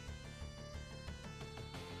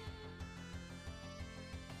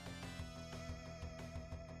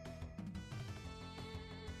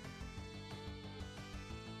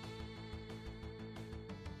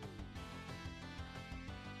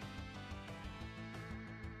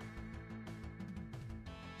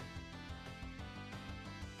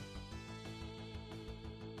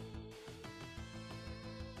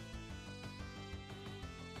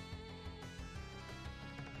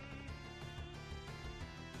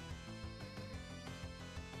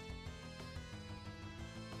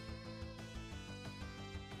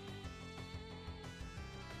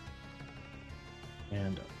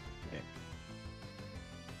 And okay.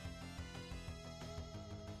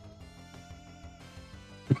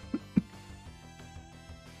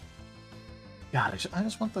 God, I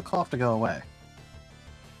just want the cough to go away.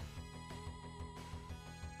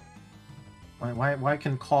 Why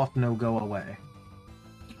can cough no go away?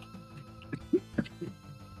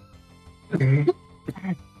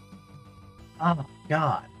 Oh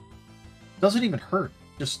God. Doesn't even hurt.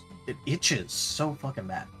 Just it itches so fucking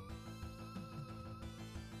bad.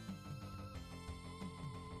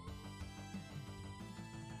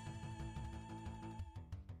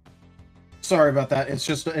 Sorry about that. It's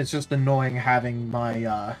just annoying having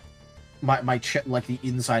my my chest, like the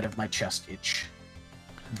inside of my chest itch.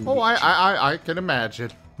 Oh, I can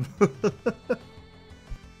imagine.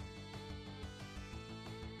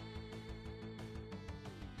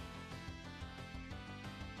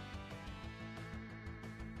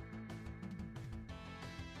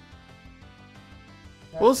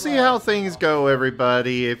 We'll see how things go,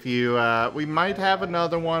 everybody. If you, we might have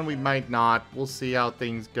another one, we might not. We'll see how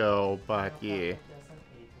things go, but yeah.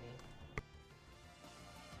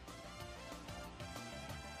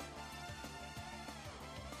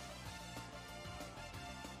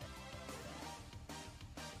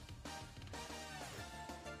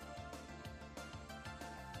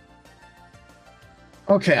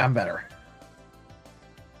 Okay, I'm better.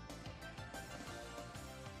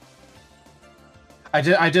 I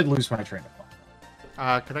did lose my train of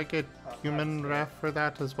thought. Could I get human ref for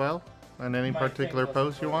that as well? And any particular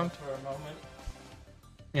pose you want?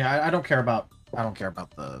 Yeah, I don't care about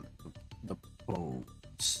the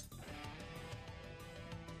pose.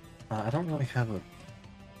 I don't really have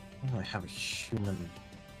a human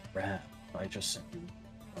ref. I just sent you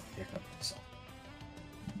a pic of myself.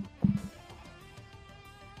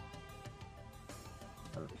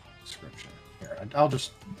 Description here. I'll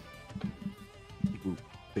just.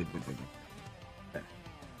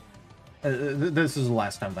 This is the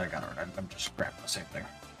last time that I got it. I'm just grabbing the same thing.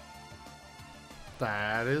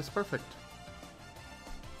 That is perfect.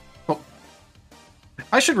 Cool.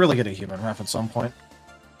 I should really get a human ref at some point.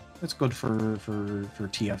 It's good for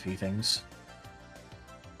TFE things.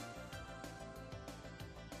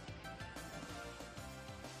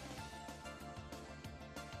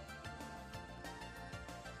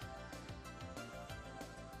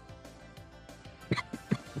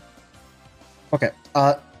 Okay,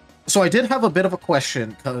 so I did have a bit of a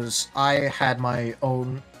question, because I had my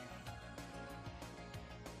own...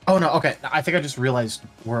 Oh no, okay, I think I just realized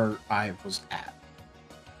where I was at.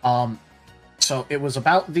 So it was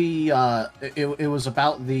about the, it was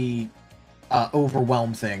about the,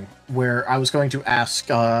 overwhelm thing, where I was going to ask,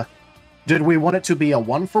 did we want it to be a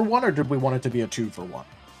 1-for-1, or did we want it to be a 2-for-1?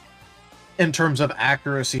 In terms of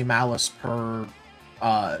accuracy, malice per,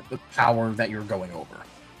 the power that you're going over.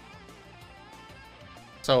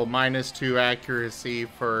 So -2 accuracy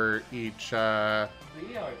for each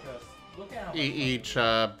each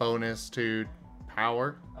bonus to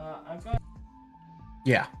power.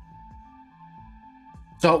 Yeah.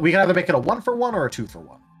 So we can either make it a 1-for-1 or a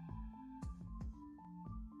 2-for-1.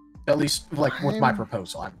 At least, like, with my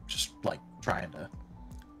proposal, I'm just like trying to.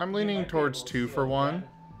 I'm leaning towards 2-for-1,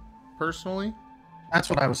 personally. That's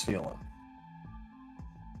what I was feeling.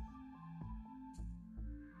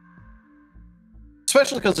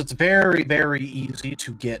 Especially because it's very, very easy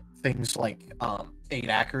to get things like 8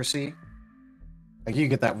 accuracy. Like, you can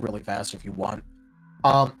get that really fast if you want.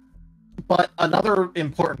 But another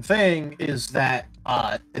important thing is that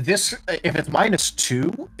this, if it's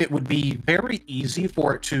 -2, it would be very easy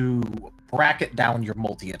for it to bracket down your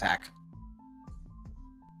multi-attack.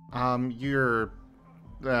 Your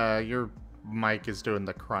mic is doing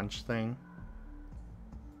the crunch thing.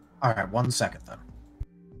 Alright, 1 second then.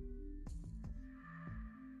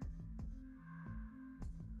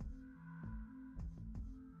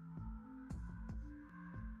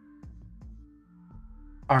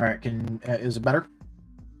 Alright, is it better?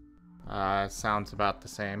 Sounds about the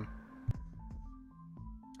same.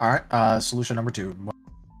 Alright, solution number 2.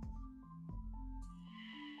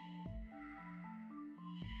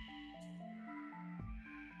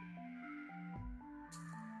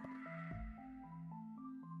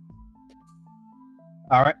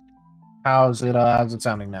 Alright. How's it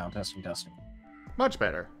sounding now? Testing. Much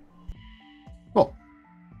better. Cool.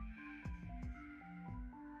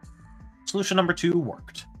 Solution number 2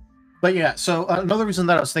 worked. But yeah, so another reason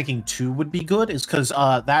that I was thinking 2 would be good is because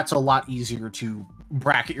that's a lot easier to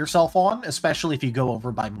bracket yourself on, especially if you go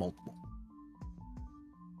over by multiple.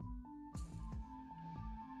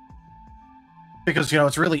 Because,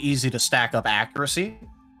 it's really easy to stack up accuracy.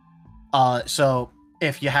 So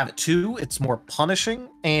if you have it 2, it's more punishing,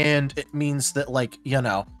 and it means that, like,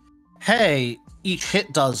 hey, each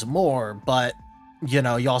hit does more, but, you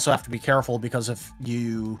also have to be careful, because if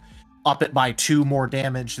you up it by 2 more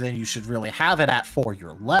damage than you should really have it at for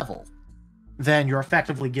your level, then you're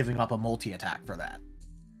effectively giving up a multi-attack for that.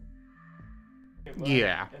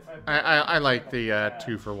 Yeah, I like the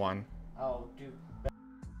 2-for-1.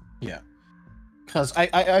 Yeah, because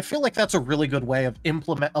I feel like that's a really good way of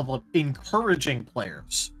encouraging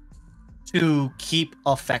players to keep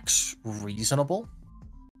effects reasonable,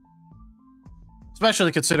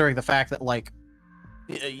 especially considering the fact that, like,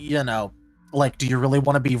 like, do you really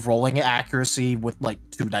want to be rolling accuracy with, like,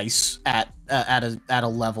 2 dice at a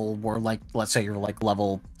level where, like, let's say you're, like,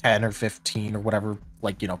 level 10 or 15 or whatever,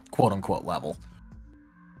 like, quote-unquote level?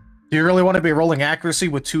 Do you really want to be rolling accuracy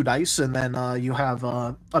with 2 dice, and then you have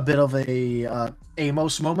a bit of a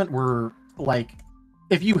Amos moment where, like,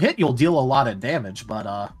 if you hit, you'll deal a lot of damage,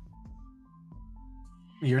 but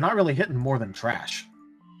you're not really hitting more than trash.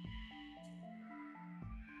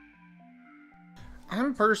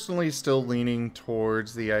 I'm personally still leaning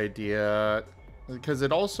towards the idea, because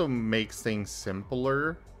it also makes things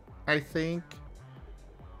simpler, I think,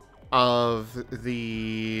 of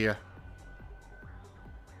the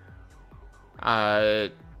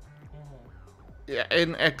an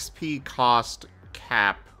XP cost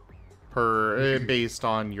cap per based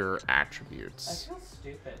on your attributes. I feel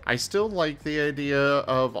stupid. I still like the idea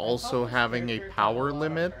of also having a power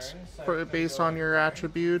limit based on your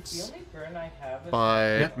attributes, The only burn I have is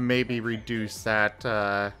but maybe reduce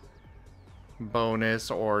that bonus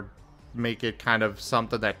or make it kind of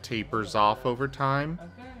something that tapers off over time.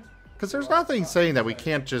 okay. Because there's nothing saying that we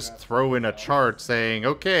can't just throw in a chart saying,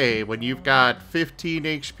 okay, when you've got 15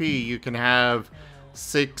 HP, you can have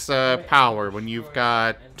 6 power. When you've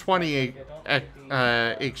got 20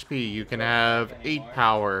 HP, you can have 8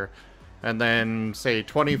 power. And then, say,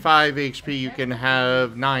 25 HP, you can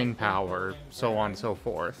have 9 power, so on and so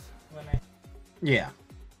forth. Yeah.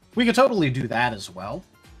 We could totally do that as well.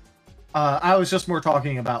 I was just more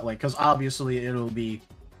talking about, like, because obviously it'll be...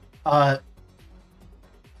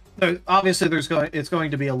 obviously it's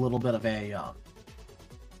going to be a little bit of a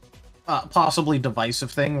possibly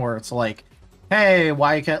divisive thing where it's like, hey,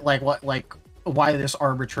 why can't, why this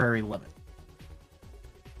arbitrary limit?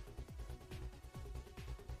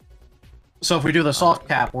 So if we do the soft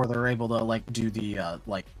cap where they're able to, like, do the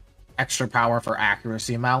extra power for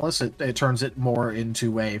accuracy malice, it turns it more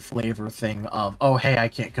into a flavor thing of, oh, hey, I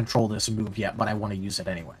can't control this move yet, but I want to use it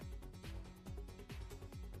anyway.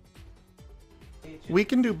 We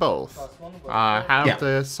can do both. Have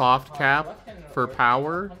the soft cap for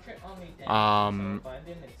power,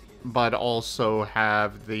 but also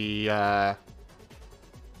have the... and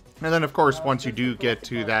then, of course, once you do get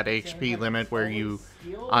to that HP limit where you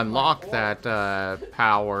unlock that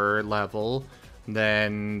power level,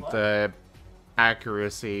 then the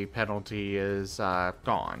accuracy penalty is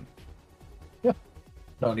gone. Yeah.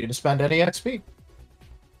 Don't need to spend any XP.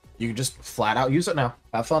 You can just flat out use it now.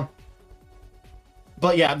 Have fun.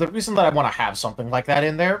 But yeah, the reason that I want to have something like that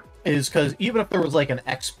in there is because even if there was like an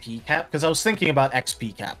XP cap, because I was thinking about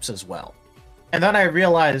XP caps as well. And then I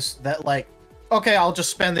realized that, like, okay, I'll just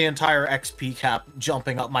spend the entire XP cap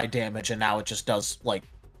jumping up my damage, and now it just does, like...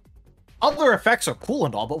 Other effects are cool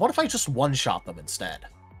and all, but what if I just one-shot them instead?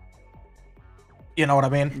 You know what I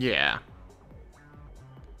mean? Yeah.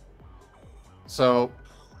 So...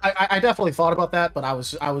 I definitely thought about that, but I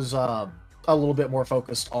was a little bit more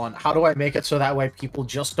focused on how do I make it so that way people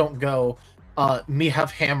just don't go, me have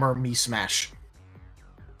hammer, me smash.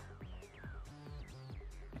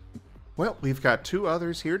 Well, we've got 2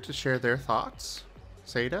 others here to share their thoughts.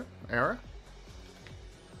 Seda, Era?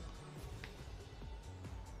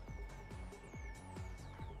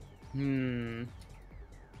 One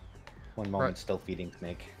moment, still feeding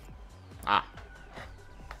Snake.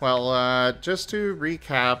 Well, just to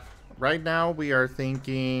recap, right now we are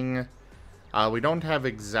thinking... we don't have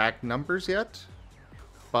exact numbers yet,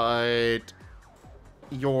 but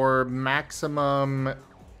your maximum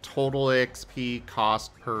total XP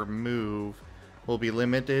cost per move will be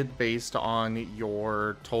limited based on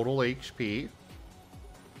your total HP.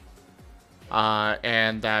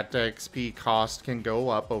 And that XP cost can go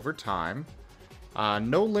up over time.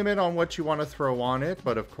 No limit on what you want to throw on it,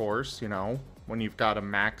 but of course, you know, when you've got a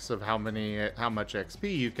max of how much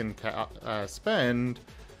XP you can spend,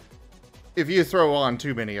 if you throw on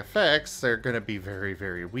too many effects, they're going to be very,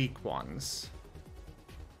 very weak ones.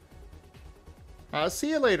 See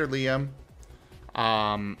you later, Liam.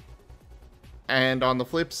 And on the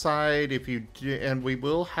flip side, if you do, and we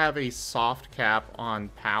will have a soft cap on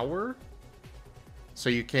power, so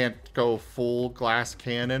you can't go full glass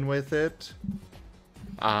cannon with it.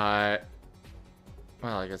 Well,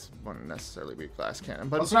 I guess it wouldn't necessarily be glass cannon,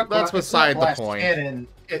 but that's beside the point. Cannon.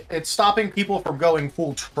 It's stopping people from going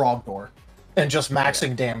full Trogdor and just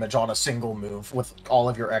maxing damage on a single move with all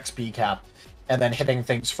of your XP cap, and then hitting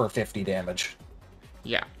things for 50 damage.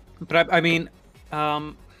 Yeah. But I mean,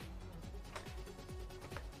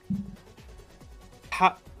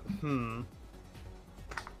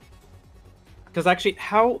 Because actually,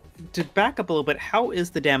 to back up a little bit, how is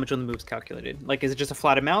the damage on the moves calculated? Like, is it just a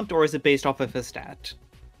flat amount, or is it based off of a stat?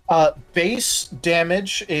 Base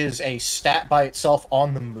damage is a stat by itself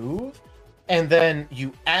on the move, and then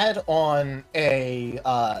you add on a,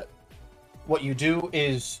 what you do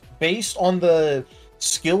is based on the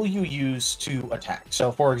skill you use to attack.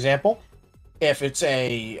 So, for example, if it's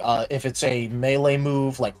a melee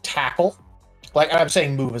move like tackle, like I'm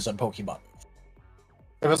saying move as a Pokemon.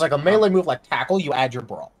 If it's like a melee move like tackle, you add your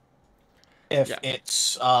brawl. If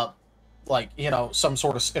it's like, you know,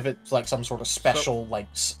 if it's like some sort of special,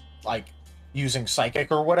 like using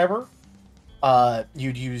psychic or whatever,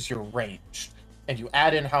 you'd use your ranged, and you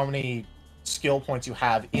add in how many skill points you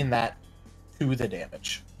have in that to the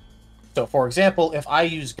damage. So, for example, if I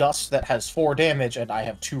use Gust that has 4 damage and I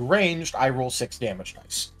have 2 ranged, I roll 6 damage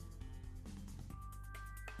dice.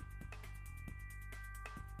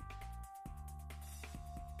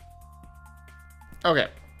 Okay,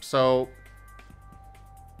 so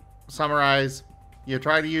summarize. You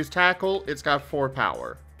try to use tackle, it's got 4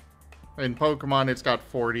 power. In Pokemon, it's got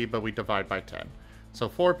 40, but we divide by 10. So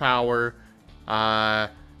 4 power.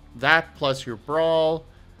 That plus your brawl.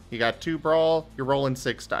 You got 2 brawl. You're rolling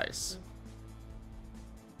 6 dice.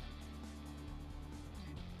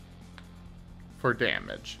 For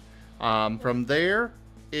damage. From there,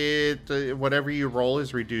 whatever you roll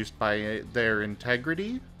is reduced by their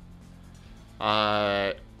integrity.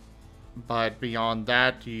 But beyond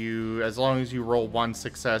that, as long as you roll 1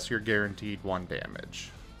 success, you're guaranteed 1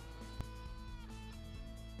 damage.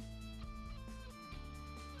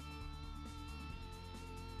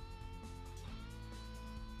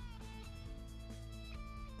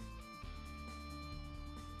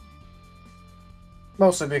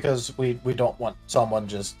 Mostly because we don't want someone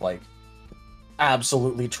just, like,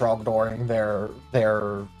 absolutely trogdoring their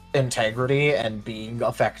integrity and being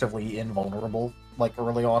effectively invulnerable, like,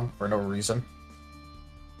 early on for no reason.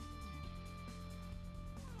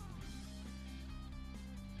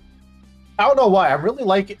 I don't know why. I'm really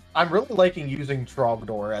liking using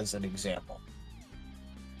Trogdor as an example.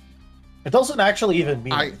 It doesn't actually even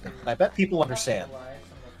mean anything. I bet people understand.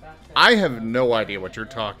 I have no idea what you're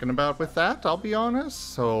talking about with that, I'll be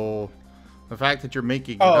honest. So the fact that you're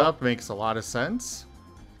making it up makes a lot of sense.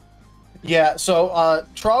 Yeah, so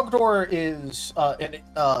Trogdor is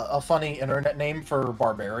a funny internet name for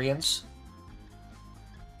barbarians.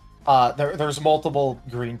 There's multiple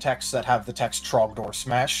green texts that have the text Trogdor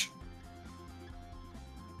Smash.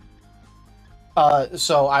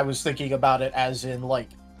 So I was thinking about it as in, like,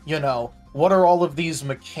 you know, what are all of these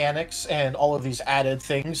mechanics and all of these added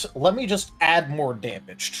things? Let me just add more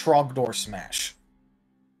damage. Trogdor Smash.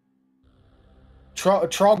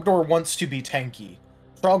 Trogdor wants to be tanky.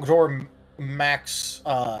 Trogdor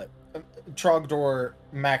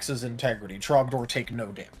maxes integrity. Trogdor take no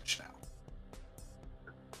damage now.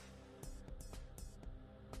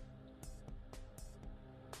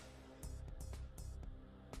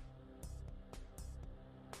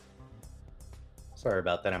 Sorry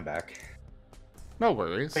about that. I'm back. No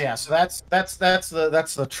worries. But yeah, so that's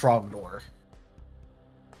the Trogdor.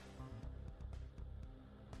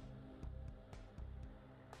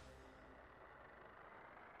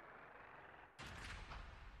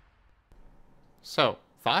 So,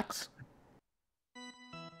 thoughts?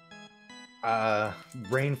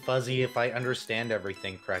 Brain fuzzy. If I understand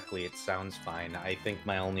everything correctly, it sounds fine. I think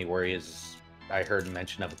my only worry is I heard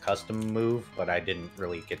mention of a custom move, but I didn't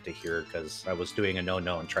really get to hear because I was doing a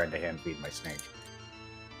no-no and trying to hand feed my snake.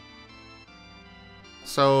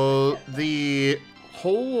 So the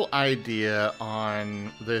whole idea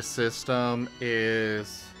on this system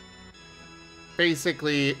is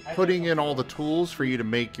basically putting in all the tools for you to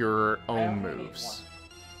make your own moves.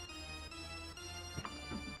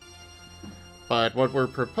 But what we're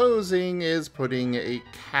proposing is putting a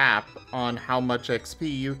cap on how much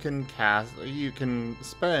XP you can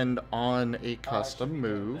spend on a custom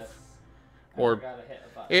move. Or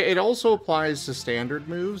it also applies to standard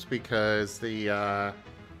moves because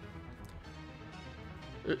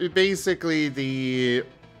basically the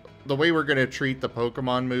way we're going to treat the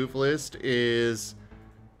Pokemon move list is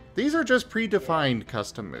these are just predefined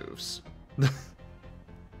custom moves.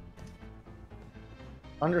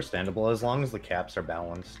 Understandable, as long as the caps are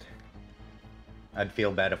balanced. I'd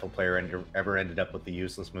feel bad if a player ever ended up with the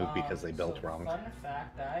useless move because they built wrong. Fun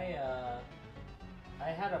fact, I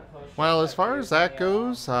had a potion. Well, as far as that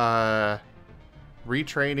goes,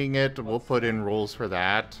 retraining it, we'll put in rules for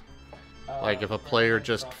that. Like, if a player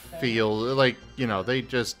just feels like, you know, they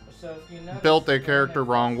just built their character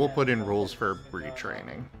wrong, we'll put in rules for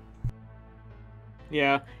retraining.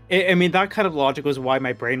 Yeah, I mean, that kind of logic was why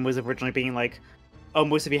my brain was originally being like,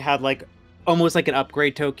 almost if you had like, almost like an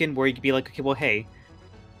upgrade token where you could be like, okay, well, hey,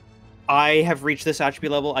 I have reached this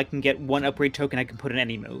attribute level, I can get 1 upgrade token I can put in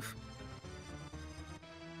any move.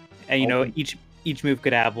 And, you know, each move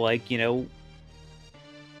could have, like, you know,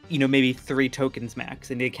 maybe 3 tokens max,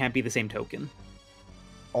 and it can't be the same token.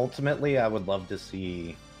 Ultimately, I would love to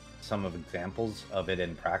see some of examples of it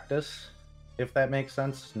in practice, if that makes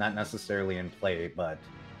sense. Not necessarily in play, but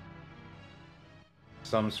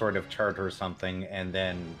some sort of chart or something, and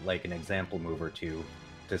then like an example move or two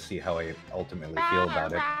to see how I ultimately feel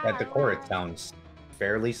about it. At the core, it sounds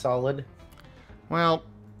fairly solid. Well,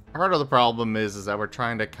 part of the problem is that we're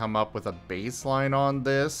trying to come up with a baseline on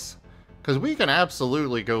this, because we can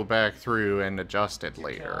absolutely go back through and adjust it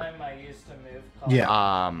later.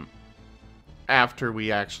 Yeah. After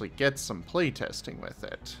we actually get some playtesting with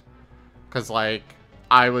it. Because, like,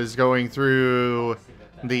 I was going through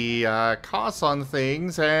the costs on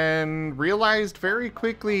things and realized very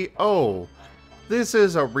quickly, oh, this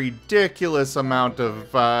is a ridiculous amount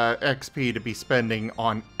of XP to be spending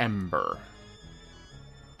on Ember.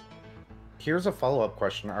 Here's a follow-up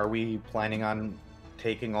question. Are we planning on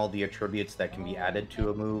taking all the attributes that can be added to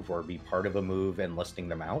a move or be part of a move and listing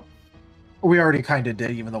them out? We already kind of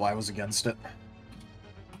did, even though I was against it.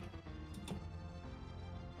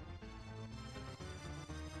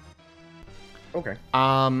 Okay.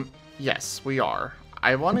 Yes, we are.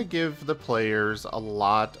 I want to give the players a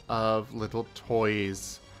lot of little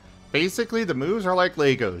toys. Basically, the moves are like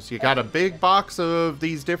Legos. You got a big box of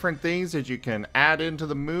these different things that you can add into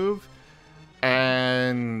the move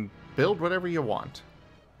and build whatever you want.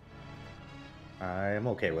 I'm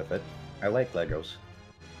okay with it. I like Legos.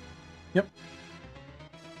 Yep.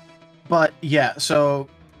 But yeah, so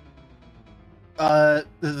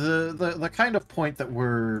the kind of point that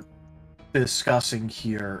we're discussing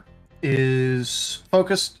here is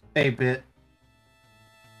focused a bit.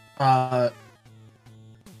 We're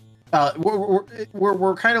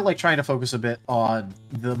kind of like trying to focus a bit on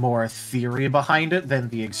the more theory behind it than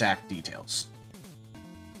the exact details.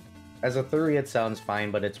 As a theory, it sounds fine,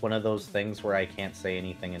 but it's one of those things where I can't say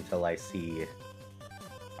anything until I see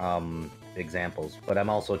examples. But I'm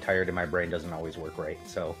also tired and my brain doesn't always work right,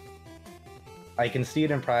 so I can see it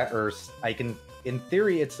in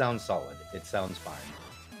theory, it sounds solid. It sounds fine.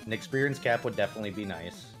 An experience cap would definitely be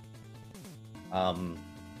nice.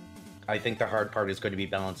 I think the hard part is going to be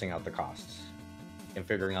balancing out the costs and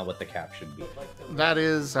figuring out what the cap should be. That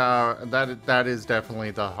is that is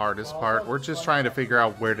definitely the hardest part. We're just trying to figure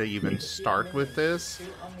out where to even start with this.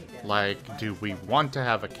 Like, do we want to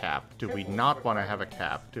have a cap? Do we not want to have a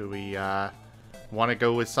cap? Do we want to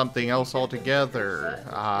go with something else altogether?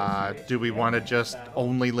 Do we want to just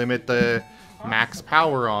only limit the max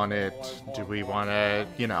power on it? Do we want to,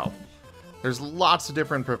 you know... There's lots of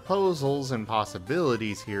different proposals and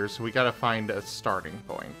possibilities here, so we gotta find a starting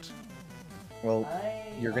point. Well,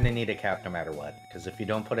 you're gonna need a cap no matter what, because if you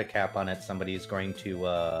don't put a cap on it, somebody's going to,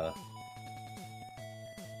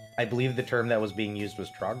 I believe the term that was being used was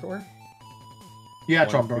Trogdor? Yeah,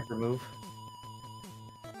 Trogdor. Remove.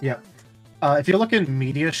 Yep. If you look in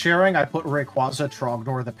media sharing, I put Rayquaza,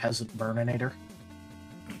 Trogdor, the Peasant Burninator.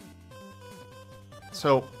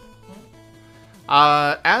 So...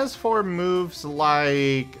 as for moves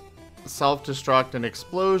like Self-Destruct and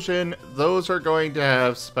Explosion, those are going to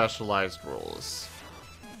have specialized rules.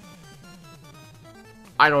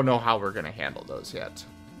 I don't know how we're going to handle those yet.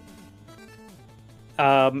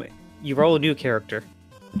 You roll a new character.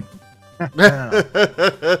 No,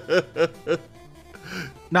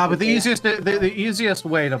 but the easiest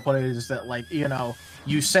way to put it is that, like, you know,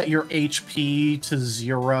 you set your HP to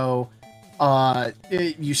 0,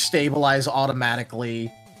 you stabilize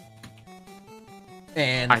automatically,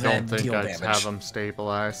 and I don't then think deal I'd damage. have them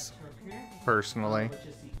stabilize, personally.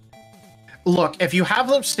 Look, if you have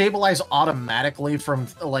them stabilize automatically from,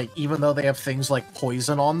 like, even though they have things like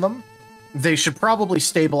poison on them, they should probably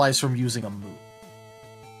stabilize from using a move.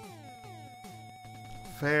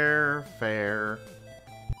 Fair, fair.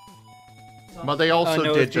 But they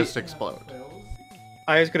also did just explode.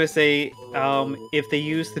 I was gonna say, if they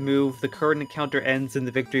use the move, the current encounter ends in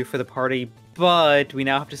the victory for the party, but we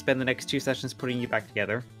now have to spend the next 2 sessions putting you back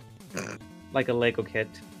together. Like a Lego kit.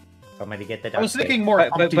 Somebody get that. I was thinking more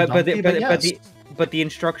Humpty Dumpty, but yes. But the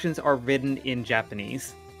instructions are written in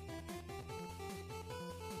Japanese.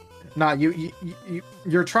 Nah,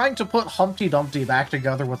 you're trying to put Humpty Dumpty back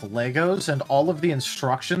together with Legos, and all of the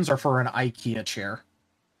instructions are for an IKEA chair.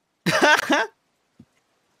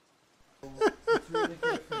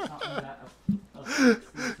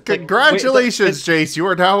 Congratulations, Jace! You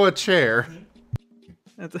are now a chair.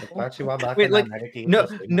 Wait, like,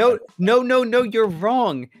 no, you're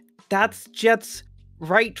wrong. That's Jet's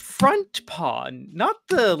right front paw, not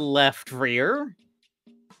the left rear.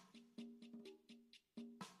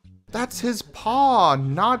 That's his paw,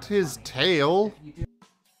 not his tail.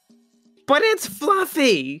 But it's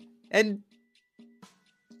fluffy! And...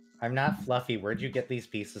 I'm not fluffy. Where'd you get these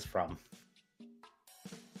pieces from?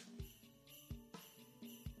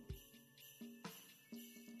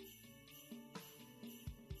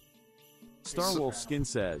 Starwolf Skin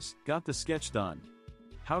says, got the sketch done.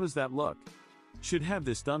 How does that look? Should have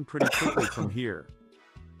this done pretty quickly from here.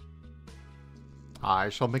 I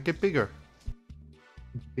shall make it bigger.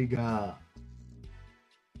 Bigger.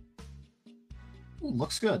 Ooh,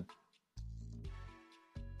 looks good.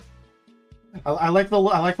 I like the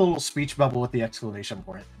little speech bubble with the exclamation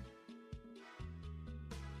point.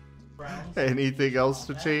 Anything else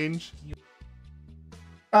to change?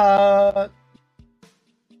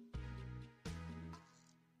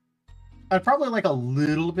 I'd probably like a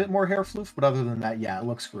little bit more hair floof, but other than that, yeah, it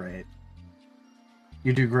looks great.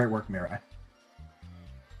 You do great work, Mirai.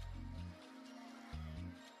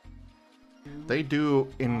 They do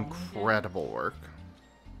incredible work.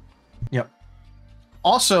 Yep.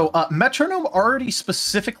 Also, Metronome already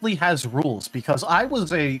specifically has rules, because I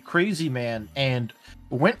was a crazy man and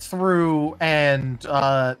went through and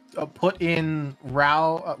put in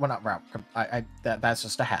that's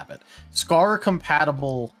just a habit. Scar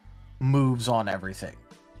compatible moves on everything.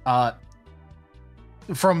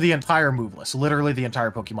 From the entire move list, literally the entire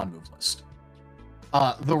Pokemon move list.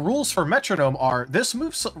 The rules for Metronome are, this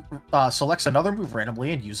move selects another move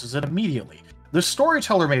randomly and uses it immediately. The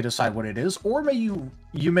storyteller may decide what it is, or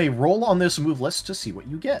you may roll on this move list to see what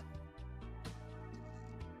you get.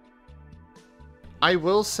 I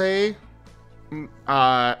will say,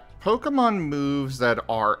 Pokemon moves that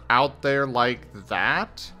are out there like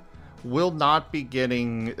that will not be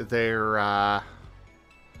getting their,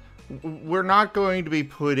 we're not going to be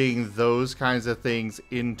putting those kinds of things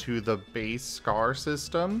into the base Scar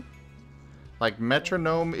system. Like,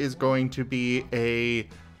 Metronome is going to be a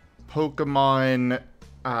Pokemon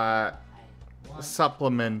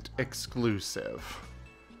supplement exclusive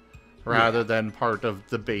rather than part of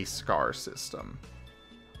the base Scar system.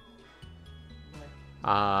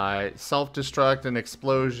 Self-destruct and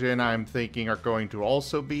explosion, I'm thinking, are going to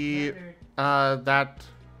also be that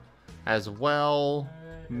as well.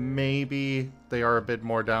 Maybe they are a bit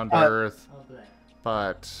more down to earth,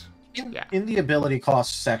 but yeah. In the ability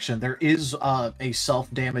cost section, there is a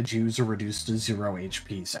self-damage user reduced to 0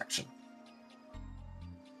 HP section.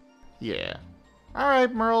 Yeah.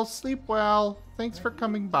 Alright, Merle, sleep well. Thanks for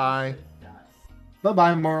coming by.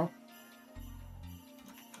 Bye-bye, Merle.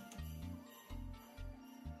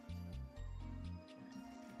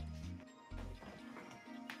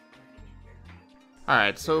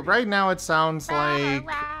 Alright, so right now it sounds like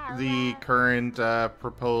the current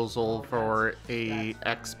proposal for a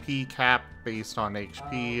XP cap based on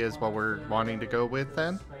HP is what we're wanting to go with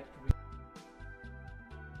then?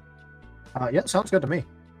 Yeah, sounds good to me.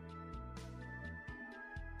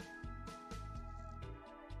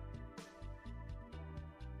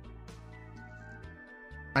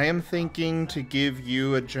 I am thinking to give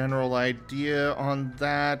you a general idea on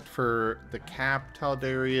that for the cap,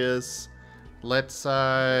 Taldarius. Let's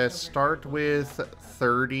start with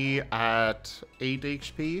 30 at 8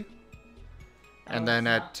 HP. And then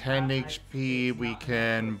at 10 HP, we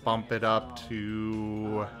can bump it up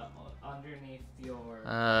to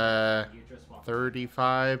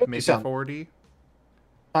 35, maybe 40.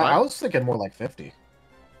 I was thinking more like 50.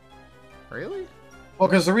 Really? Well,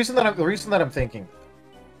 because the reason that I'm thinking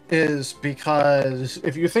is because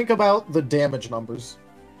if you think about the damage numbers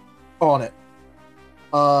on it,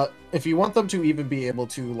 if you want them to even be able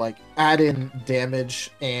to, like, add in damage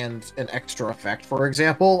and an extra effect, for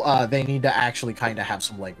example, they need to actually kind of have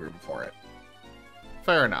some legroom for it.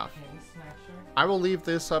 Fair enough. I will leave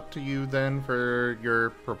this up to you then for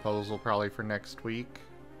your proposal, probably for next week.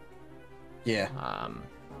 Yeah.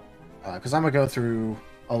 Because I'm gonna go through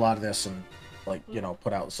a lot of this and, like, you know,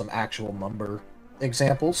 put out some actual number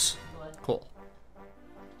examples. Cool.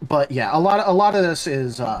 But yeah, a lot of this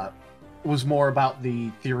is was more about the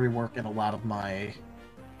theory work and a lot of my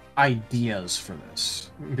ideas for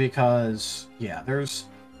this, because yeah, there's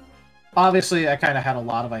obviously I kind of had a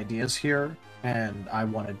lot of ideas here, and I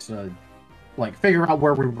wanted to, like, figure out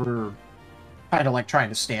where we were kind of, like, trying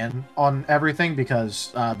to stand on everything,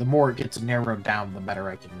 because the more it gets narrowed down, the better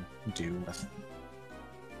I can do with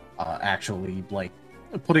actually, like,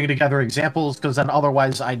 putting together examples, because then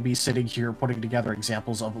otherwise I'd be sitting here putting together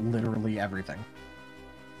examples of literally everything.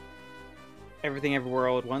 Everything everywhere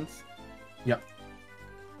all at once? Yep.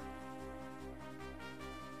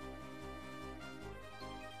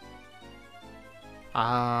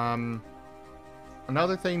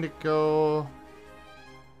 Another thing to go...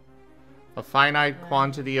 A finite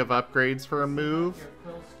quantity of upgrades for a move.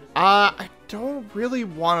 I don't really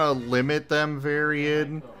want to limit them,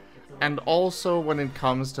 Varian. And also, when it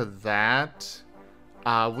comes to that,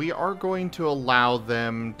 we are going to allow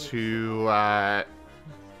them to,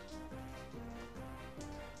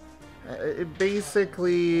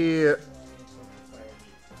 basically,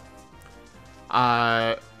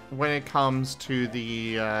 when it comes to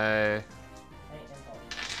the,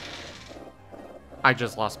 I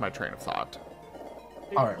just lost my train of thought.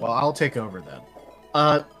 Alright, well, I'll take over then.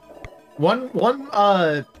 One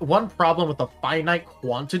problem with the finite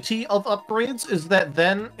quantity of upgrades is that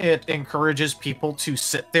then it encourages people to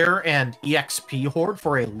sit there and EXP hoard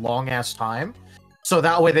for a long-ass time. So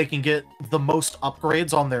that way they can get the most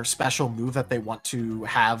upgrades on their special move that they want to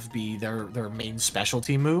have be their main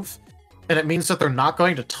specialty move. And it means that they're not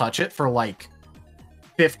going to touch it for like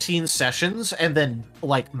 15 sessions and then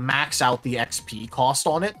like max out the XP cost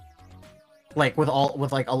on it. Like with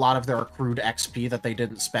like a lot of their accrued XP that they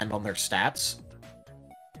didn't spend on their stats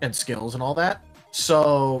and skills and all that.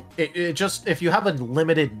 So it just, if you have a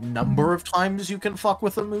limited number of times you can fuck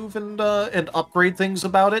with a move and upgrade things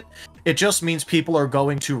about it, it just means people are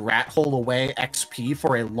going to rat hole away XP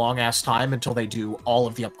for a long ass time until they do all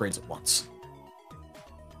of the upgrades at once.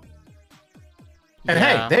 And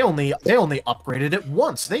hey, they only upgraded it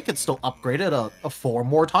once. They could still upgrade it a 4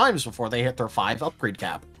 more times before they hit their 5 upgrade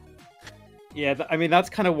cap. Yeah, I mean that's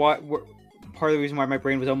kind of what part of the reason why my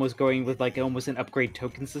brain was almost going with like almost an upgrade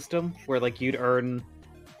token system, where like you'd earn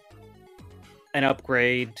an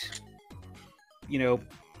upgrade, you know,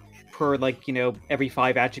 per like, you know, every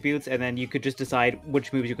 5 attributes, and then you could just decide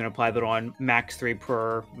which moves you can apply that on, max 3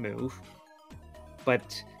 per move.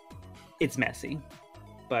 But it's messy.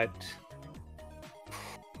 But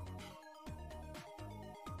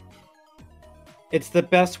it's the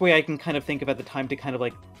best way I can kind of think of at the time to kind of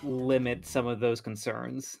like limit some of those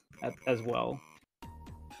concerns as well.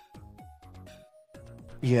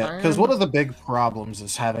 Yeah, because one of the big problems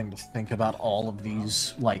is having to think about all of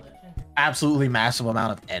these like absolutely massive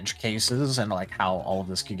amount of edge cases and like how all of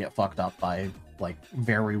this could get fucked up by like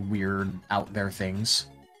very weird out there things.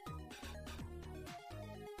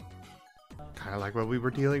 Kind of like what we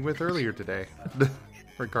were dealing with earlier today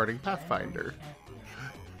regarding Pathfinder.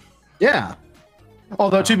 Yeah.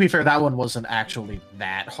 Although, to be fair, that one wasn't actually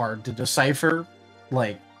that hard to decipher.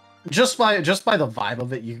 Like, just by the vibe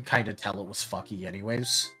of it, you can kind of tell it was fucky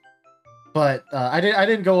anyways. But I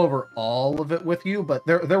didn't go over all of it with you, but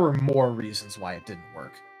there were more reasons why it didn't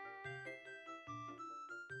work.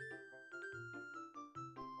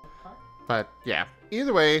 But yeah,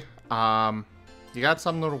 either way, you got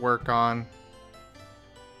something to work on.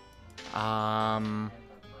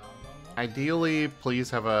 Ideally, please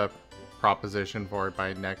have a proposition for it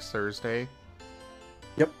by next Thursday.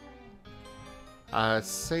 Yep.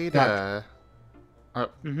 Seda.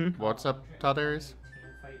 What's up, Todders?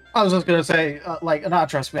 I was just gonna say, like, not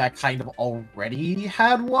trust me, I kind of already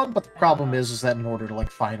had one, but the problem is that in order to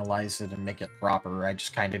like finalize it and make it proper, I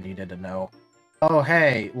just kind of needed to know. Oh,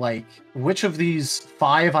 hey, like, which of these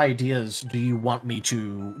 5 ideas do you want me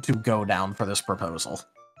to go down for this proposal?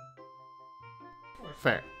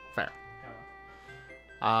 Fair.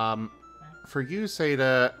 For you,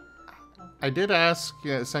 Seda, I did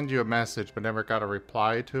send you a message, but never got a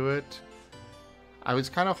reply to it. I was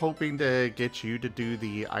kind of hoping to get you to do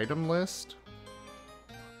the item list.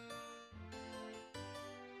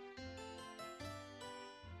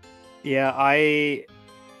 Yeah,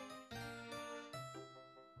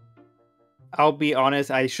 I'll be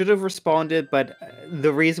honest, I should have responded, but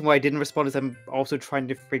the reason why I didn't respond is I'm also trying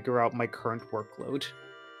to figure out my current workload.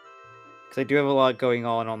 Because I do have a lot going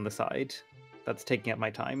on the side that's taking up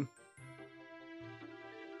my time.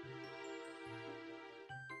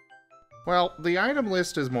 Well, the item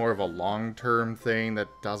list is more of a long-term thing that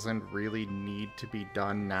doesn't really need to be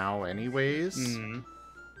done now anyways.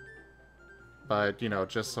 But, you know,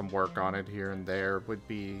 just some work on it here and there would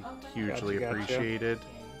be hugely appreciated.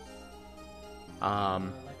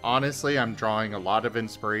 Honestly, I'm drawing a lot of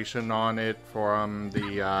inspiration on it from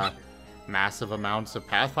the massive amounts of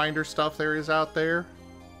Pathfinder stuff there is out there.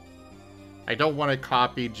 I don't want to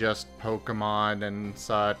copy just Pokemon and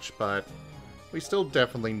such, but we still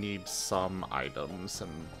definitely need some items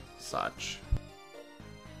and such.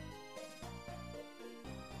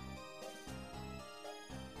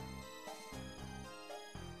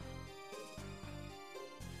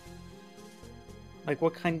 Like,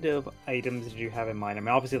 what kind of items did you have in mind? I mean,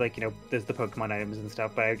 obviously, like, you know, there's the Pokemon items and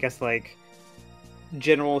stuff, but I guess, like,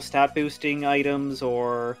 general stat boosting items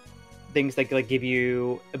or things that, like, give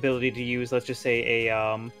you ability to use, let's just say,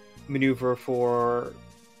 a maneuver for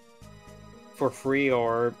free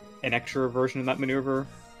or an extra version of that maneuver.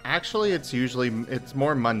 Actually, it's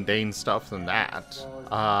more mundane stuff than that.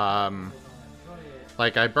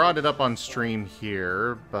 Like, I brought it up on stream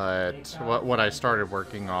here, but what I started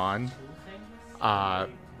working on,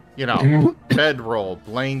 you know, bedroll,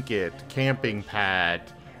 blanket, camping pad,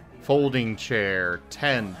 folding chair,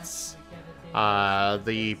 tents,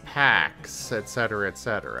 the packs, etc.,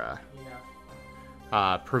 etc.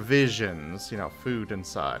 Provisions, you know, food and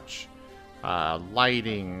such.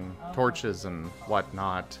 Lighting, torches and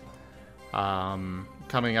whatnot.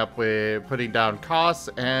 Coming up with putting down costs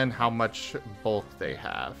and how much bulk they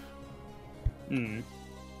have.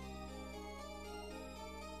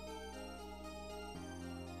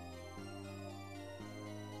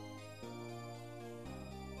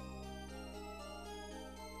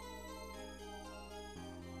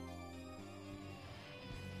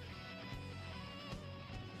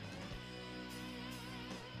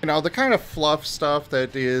 You know, the kind of fluff stuff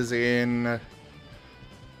that is in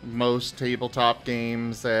most tabletop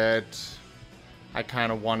games that I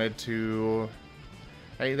kind of wanted to...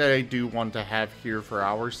 that I do want to have here for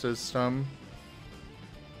our system.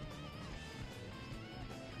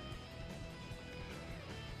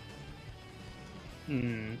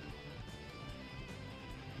 Hmm.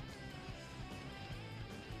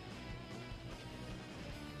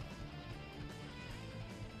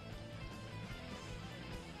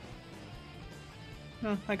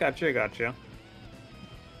 Oh, I got you.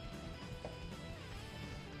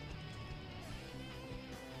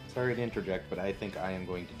 Sorry to interject, but I think I am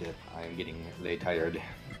going to dip. I am getting really tired.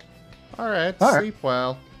 Alright, sleep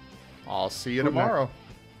well. I'll see you tomorrow.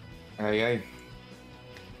 Aye, aye.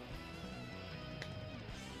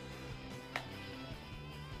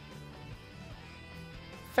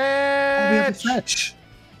 Fetch!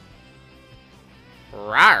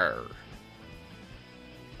 Rawr.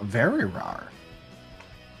 Very rar.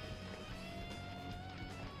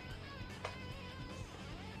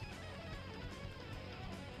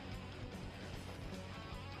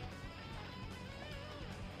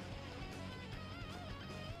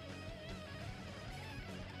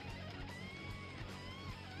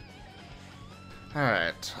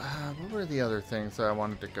 Alright, what were the other things that I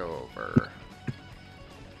wanted to go over?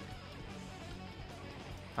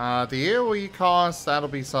 The AoE cost, that'll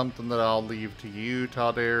be something that I'll leave to you,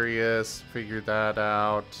 Taldarius. Figure that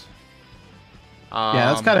out.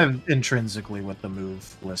 Yeah, that's kind of intrinsically with the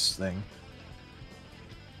move list thing.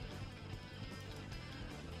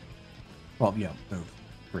 Well, yeah, move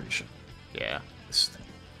creation. Yeah. This thing.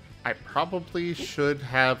 I probably should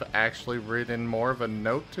have actually written more of a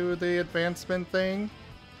note to the advancement thing.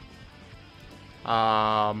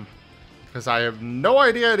 Because I have no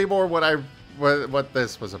idea anymore what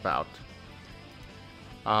this was about.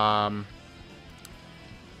 But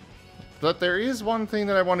there is one thing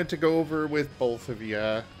that I wanted to go over with both of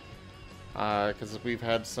you. Because we've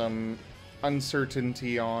had some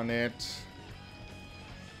uncertainty on it.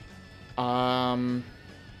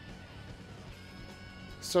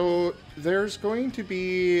 So there's going to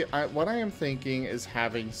be, what I am thinking is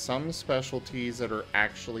having some specialties that are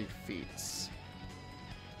actually feats.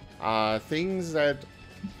 Things that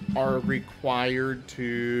are required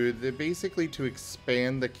to, basically to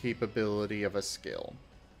expand the capability of a skill.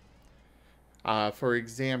 For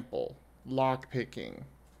example, lockpicking.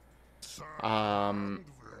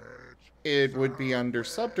 It would be under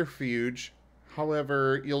subterfuge,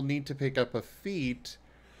 however, you'll need to pick up a feat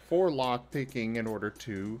for lockpicking in order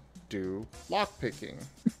to do lockpicking.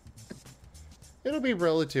 It'll be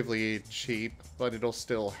relatively cheap, but it'll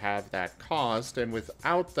still have that cost, and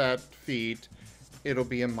without that feat, it'll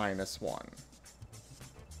be a -1.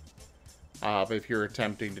 If you're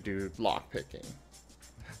attempting to do lockpicking.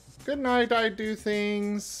 Good night, I do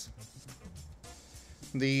things.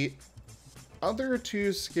 The other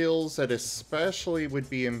two skills that especially would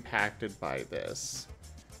be impacted by this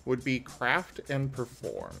would be craft and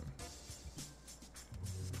perform.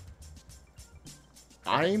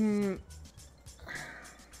 I'm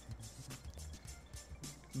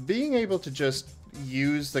being able to just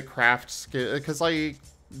use the craft skill, because like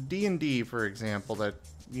D&D, for example, that,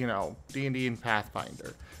 you know, D&D and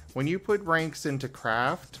Pathfinder, when you put ranks into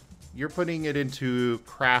craft, you're putting it into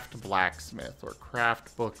craft blacksmith or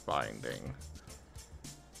craft bookbinding.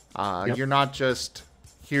 You're not just,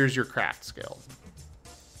 here's your craft skill.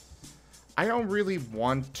 I don't really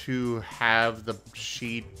want to have the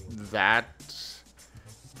sheet that...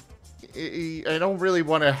 I don't really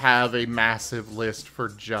want to have a massive list for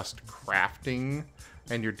just crafting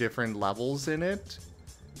and your different levels in it.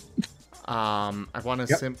 I want to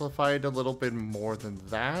simplify it a little bit more than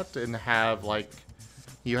that and have, like,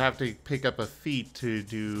 you have to pick up a feat to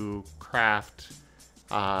do craft,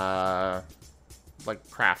 like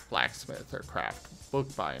craft blacksmith or craft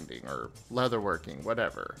bookbinding or leatherworking,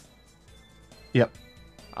 whatever. Yep.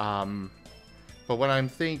 But what I'm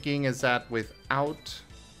thinking is that without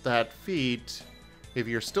that feat, if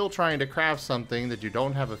you're still trying to craft something that you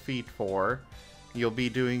don't have a feat for, you'll be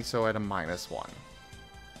doing so at a -1.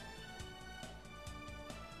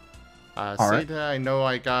 Seda, I know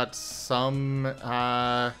I got some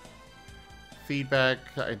feedback.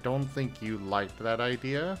 I don't think you liked that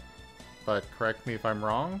idea, but correct me if I'm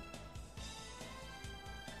wrong.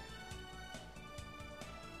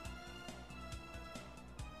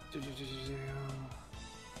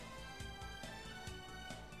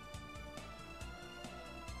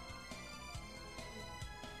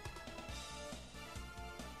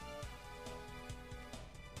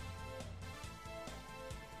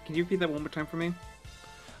 Can you repeat that one more time for me?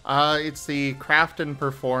 It's the craft and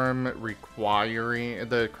perform requiring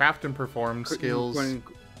the craft and perform skills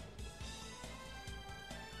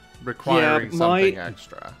requiring something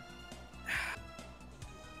extra.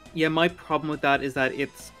 Yeah, my problem with that is that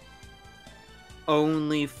it's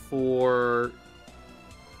only for,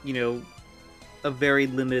 you know, a very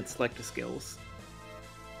limited select of skills.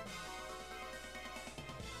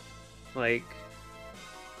 Like,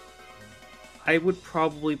 I would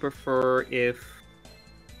probably prefer if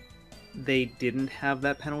they didn't have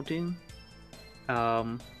that penalty.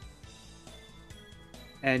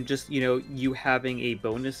 And just, you know, you having a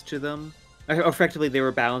bonus to them. Effectively, they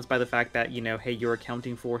were balanced by the fact that, you know, hey, you're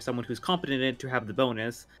accounting for someone who's competent in it to have the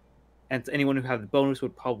bonus. And anyone who have the bonus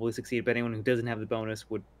would probably succeed, but anyone who doesn't have the bonus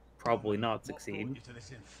would probably not succeed.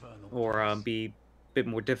 Or be a bit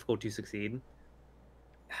more difficult to succeed.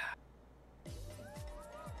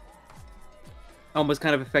 Almost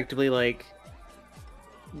kind of effectively like,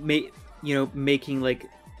 making like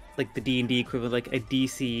the D&D equivalent, like a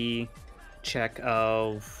DC check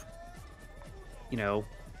of, you know,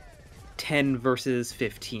 10 versus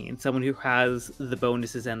 15. Someone who has the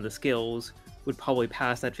bonuses and the skills would probably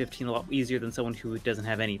pass that 15 a lot easier than someone who doesn't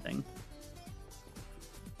have anything.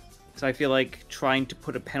 So I feel like trying to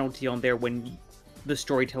put a penalty on there when the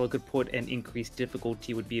storyteller could put an increased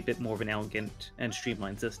difficulty would be a bit more of an elegant and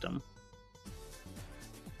streamlined system.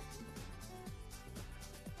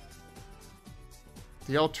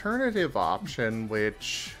 The alternative option,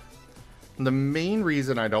 which the main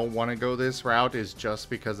reason I don't want to go this route is just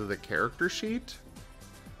because of the character sheet,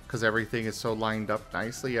 because everything is so lined up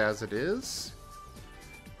nicely as it is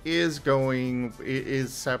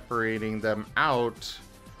separating them out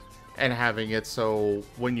and having it so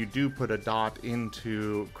when you do put a dot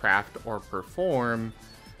into craft or perform,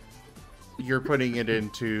 you're putting it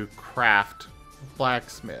into craft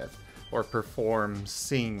blacksmith or perform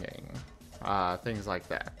singing. Things like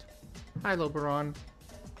that. Hi, Loberon.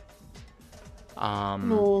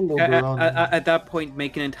 At that point,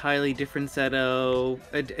 make an entirely different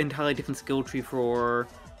entirely different skill tree for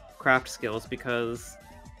craft skills, because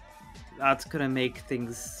that's gonna make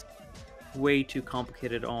things way too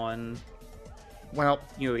complicated on, well,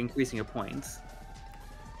 you know, increasing your points.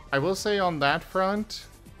 I will say on that front,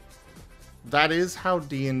 that is how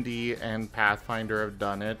D&D and Pathfinder have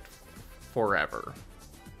done it forever.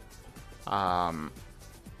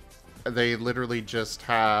 They literally just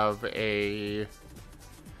have they've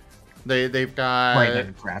got right in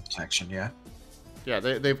the craft section, yeah. Yeah,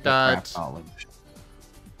 they've got craft knowledge.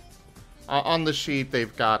 On the sheet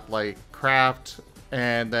they've got like craft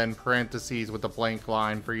and then parentheses with a blank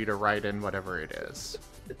line for you to write in whatever it is.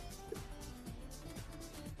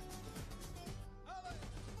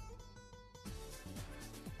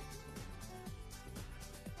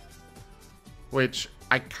 Which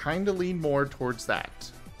I kind of lean more towards that.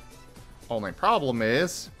 Only problem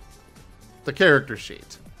is the character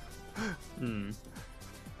sheet.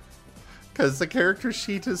 Because the character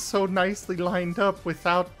sheet is so nicely lined up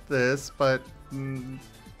without this, but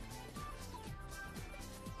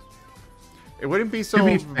it wouldn't be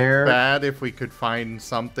so bad if we could find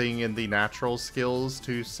something in the natural skills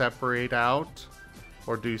to separate out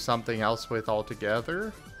or do something else with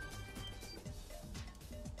altogether.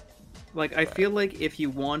 Like, I feel like if you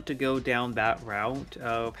want to go down that route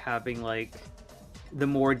of having, like, the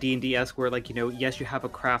more D&D-esque where, like, you know, yes, you have a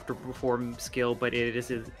craft or perform skill, but it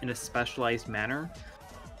is in a specialized manner,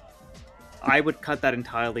 I would cut that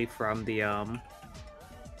entirely from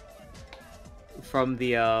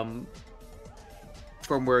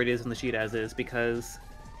where it is on the sheet as is, because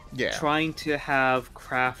trying to have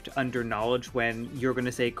craft under knowledge when you're going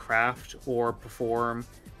to say craft or perform,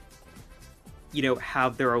 you know,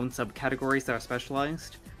 have their own subcategories that are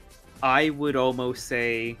specialized, I would almost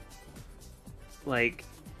say, like,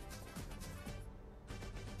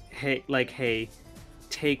 hey,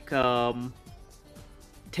 take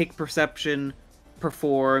perception,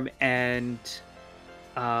 perform, and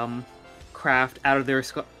craft out of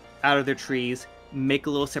their trees, make a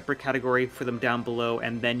little separate category for them down below,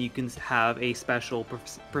 and then you can have a special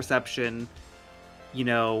perception, you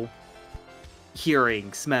know,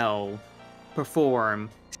 hearing, smell, perform,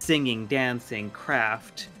 singing, dancing,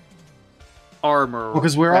 craft, armor.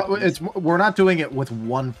 Because we're not doing it with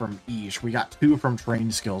one from each. We got 2 from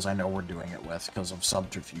trained skills. I know we're doing it with because of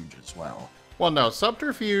subterfuge as well. Well, no,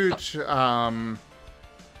 subterfuge.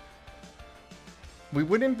 We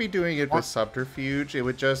wouldn't be doing it with subterfuge. It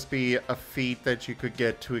would just be a feat that you could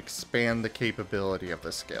get to expand the capability of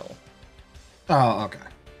the skill. Oh, okay.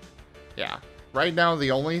 Yeah. Right now,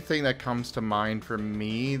 the only thing that comes to mind for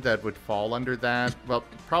me that would fall under that, well,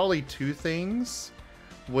 probably 2 things.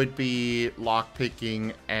 would be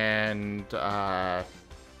lockpicking and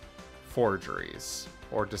forgeries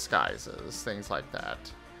or disguises, things like that.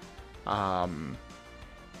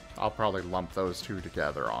 I'll probably lump those two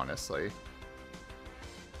together, honestly.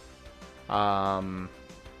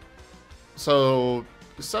 So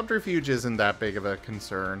subterfuge isn't that big of a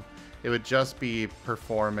concern. It would just be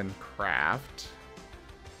perform and craft.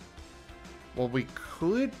 What we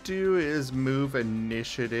could do is move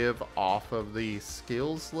initiative off of the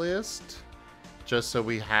skills list, just so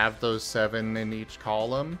we have those 7 in each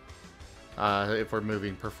column. If we're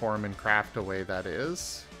moving perform and craft away, that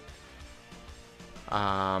is.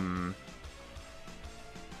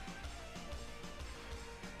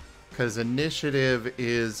 Because initiative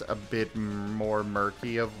is a bit more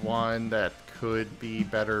murky of one that could be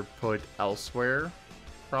better put elsewhere,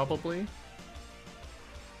 probably.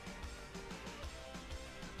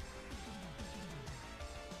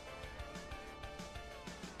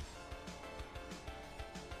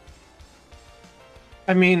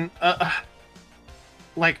 I mean,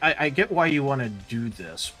 like, I get why you want to do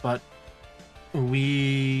this, but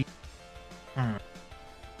we...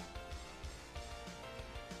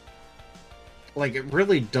 Like, it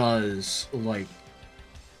really does, like...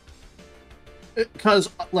 Because,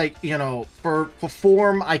 like, you know, for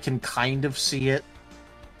perform, I can kind of see it.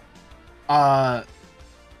 For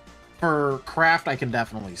craft, I can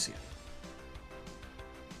definitely see it.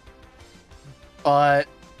 But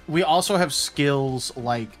we also have skills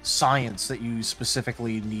like science that you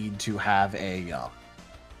specifically need to have a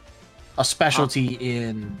specialty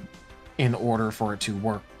in order for it to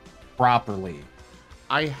work properly.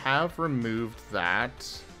 I have removed that.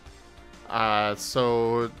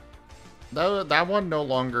 So that one no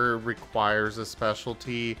longer requires a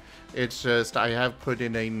specialty. It's just I have put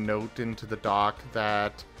in a note into the doc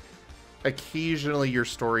that occasionally your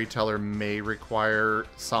storyteller may require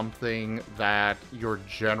something that your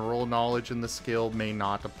general knowledge in the skill may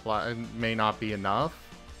not apply, may not be enough.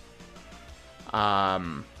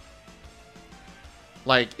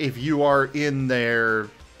 Like if you are in there,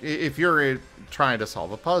 if you're trying to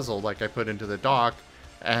solve a puzzle, like I put into the doc,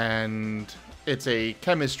 and it's a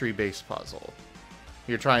chemistry-based puzzle.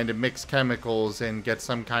 You're trying to mix chemicals and get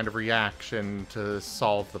some kind of reaction to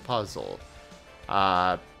solve the puzzle.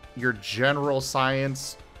 Your general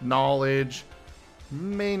science knowledge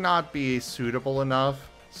may not be suitable enough,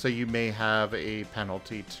 so you may have a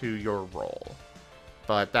penalty to your roll.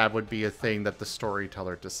 But that would be a thing that the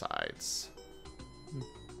storyteller decides.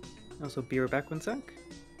 Also, be right back one sec.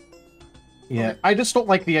 Yeah, I just don't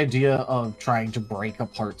like the idea of trying to break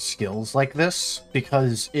apart skills like this,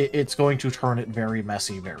 because it's going to turn it very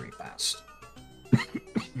messy very fast.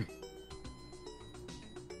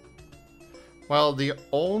 Well, the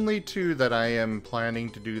only two that I am planning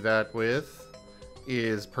to do that with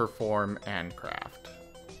is perform and craft.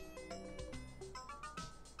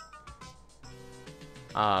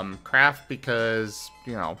 Craft because,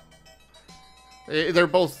 you know, they're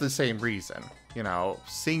both the same reason. You know,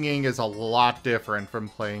 singing is a lot different from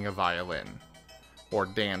playing a violin or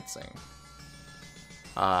dancing.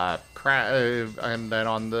 And then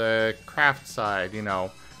on the craft side, you know,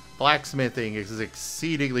 blacksmithing is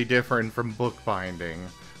exceedingly different from bookbinding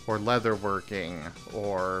or leatherworking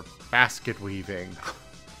or basket weaving.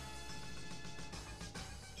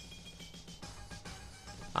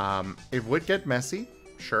 It would get messy,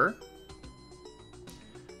 sure.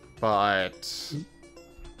 But...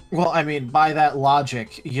 Well, I mean, by that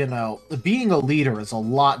logic, you know, being a leader is a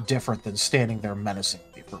lot different than standing there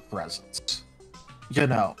menacingly for presence. You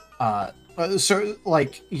know, so,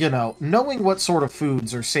 like, you know, knowing what sort of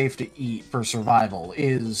foods are safe to eat for survival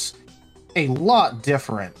is a lot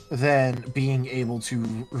different than being able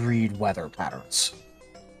to read weather patterns.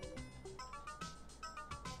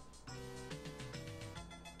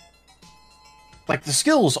 Like, the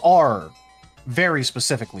skills are very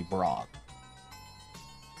specifically broad.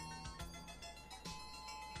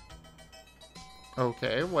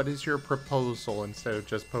 Okay, what is your proposal instead of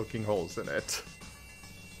just poking holes in it?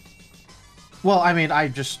 Well, I mean, I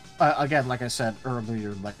just, again, like I said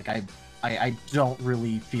earlier, like, I don't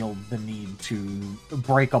really feel the need to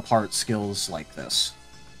break apart skills like this.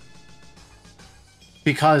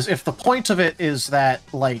 Because if the point of it is that,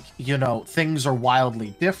 like, you know, things are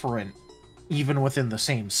wildly different, even within the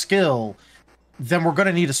same skill, then we're going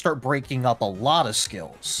to need to start breaking up a lot of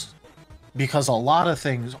skills. Because a lot of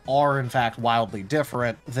things are, in fact, wildly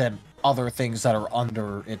different than other things that are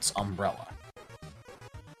under its umbrella.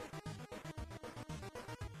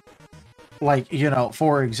 Like, you know,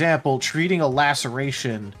 for example, treating a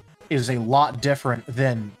laceration is a lot different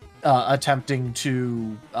than attempting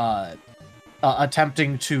to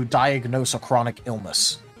attempting to diagnose a chronic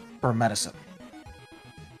illness for medicine.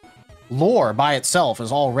 Lore by itself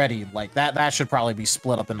is already like that should probably be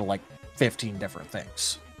split up into like 15 different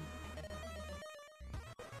things.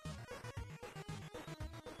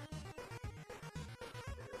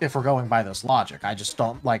 If we're going by this logic, I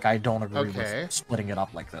don't agree with splitting it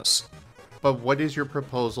up like this. But what is your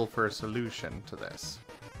proposal for a solution to this?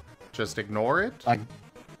 Just ignore it?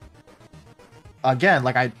 Again,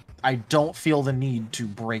 like I don't feel the need to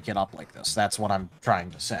break it up like this. That's what I'm trying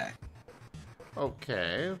to say.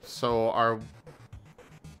 Okay, so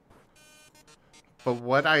But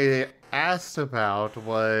what I asked about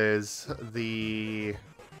was the...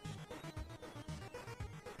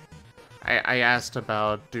 I asked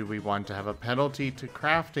about, do we want to have a penalty to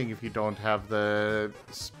crafting if you don't have the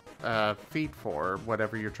feat for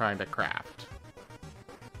whatever you're trying to craft?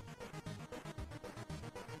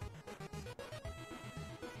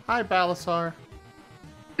 Hi, Balasar.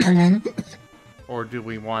 Or do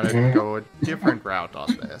we want to go a different route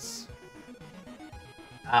on this?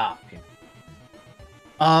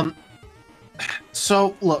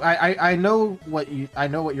 So look, I know what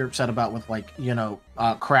you're upset about with, like, you know,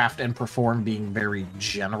 craft and perform being very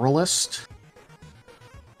generalist,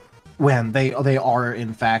 when they are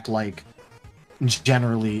in fact like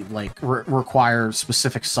generally like require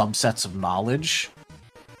specific subsets of knowledge.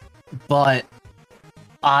 But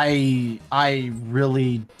I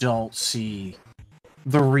really don't see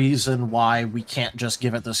the reason why we can't just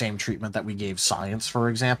give it the same treatment that we gave science, for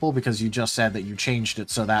example, because you just said that you changed it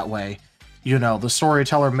so that way, you know, the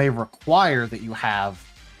storyteller may require that you have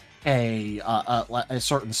a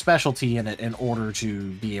certain specialty in it in order to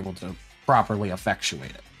be able to properly effectuate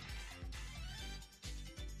it.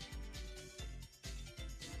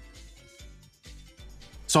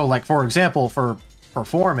 So, like, for example, for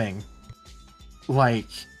performing, like,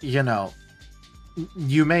 you know,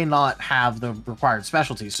 you may not have the required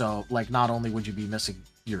specialty, so, like, not only would you be missing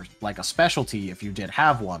your, like, a specialty if you did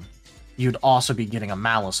have one, you'd also be getting a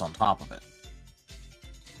malice on top of it.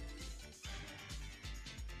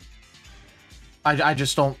 I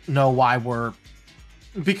just don't know why we're...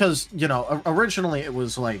 Because, you know, originally it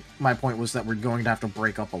was, like, my point was that we're going to have to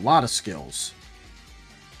break up a lot of skills.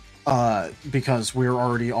 Because we're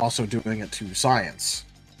already also doing it to science.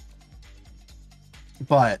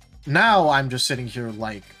 But now I'm just sitting here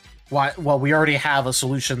like, why? Well, we already have a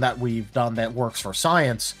solution that we've done that works for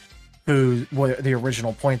science. The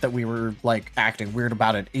original point that we were like acting weird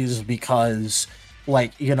about it is because,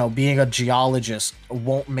 like, you know, being a geologist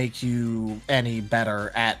won't make you any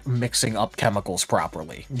better at mixing up chemicals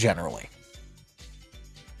properly, generally,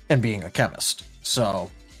 and being a chemist. So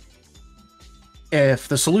if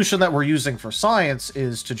the solution that we're using for science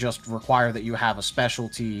is to just require that you have a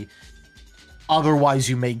specialty, otherwise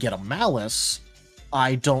you may get a malice,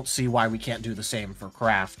 I don't see why we can't do the same for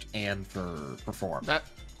craft and for perform.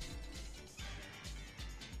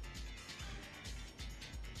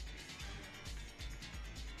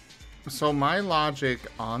 So my logic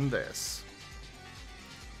on this,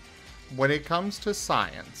 when it comes to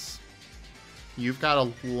science, you've got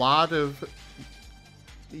a lot of...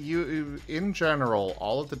 in general,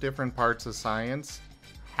 all of the different parts of science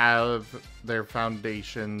have their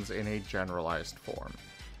foundations in a generalized form.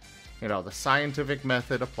 You know, the scientific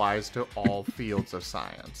method applies to all fields of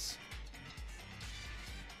science.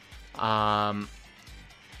 Okay.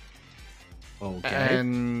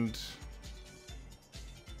 And...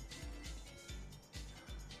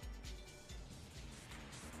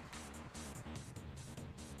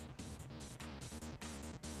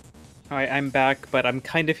 Alright, I'm back, but I'm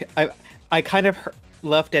kind of... I kind of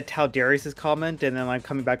left at Taldarius's comment, and then I'm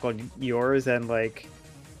coming back on yours, and, like...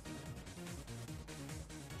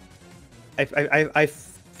 I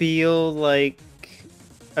feel like...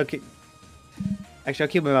 Okay. Actually,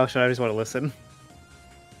 I'll keep my mouth shut, I just want to listen.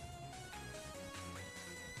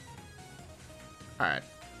 Alright.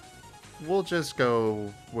 We'll just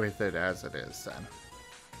go with it as it is, then.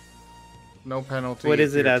 No penalty. What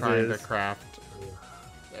is it as trying is? to craft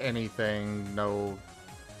anything, no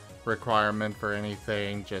requirement for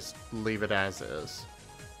anything, just leave it as is.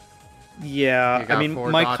 Yeah, you got I mean, four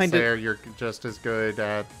my dots kind there, of... you're just as good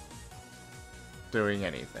at doing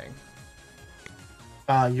anything.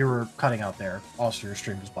 You were cutting out there. Also, your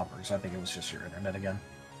stream was bumpering, so I think it was just your internet again.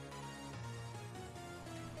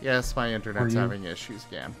 Yes, my internet's having issues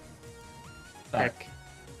again. Heck.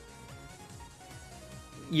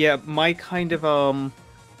 Yeah, my kind of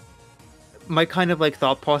like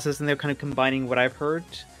thought process, and they're kind of combining what I've heard,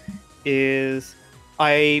 is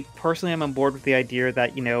I personally am on board with the idea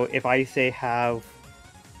that, you know, if I say have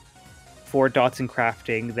 4 dots in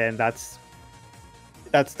crafting, then that's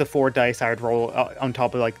that's the 4 dice I would roll on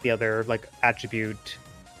top of like the other like attribute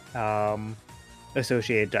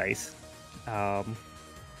associated dice.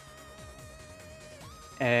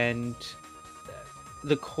 And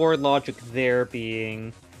the core logic there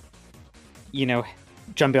being, you know,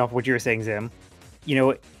 jumping off what you were saying, Zim, you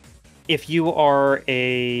know, if you are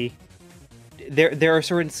there are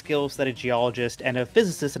certain skills that a geologist and a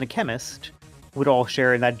physicist and a chemist would all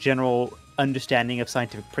share in that general understanding of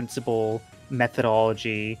scientific principle,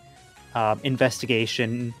 methodology,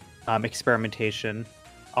 investigation, experimentation,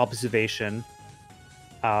 observation.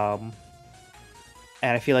 And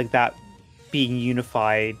I feel like that being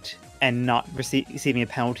unified and not receiving a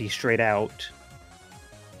penalty straight out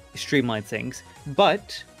streamline things.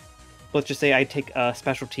 But let's just say I take a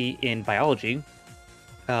specialty in biology.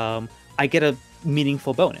 I get a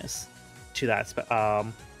meaningful bonus to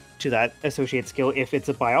that associated skill if it's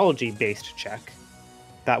a biology-based check.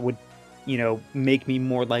 That would, you know, make me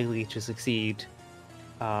more likely to succeed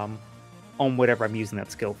on whatever I'm using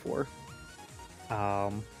that skill for.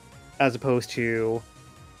 As opposed to,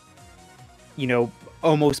 you know,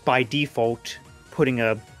 almost by default putting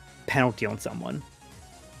a penalty on someone.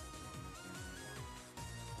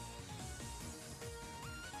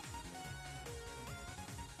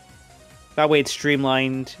 That way it's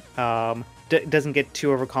streamlined, doesn't get too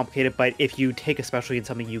overcomplicated, but if you take a specialty in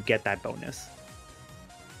something, you get that bonus.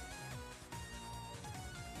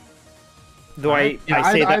 Though I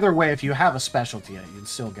say that, either way, if you have a specialty in it, you'd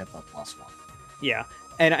still get the +1. Yeah,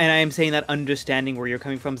 and I am saying that understanding where you're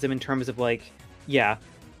coming from, Zim, in terms of like, yeah,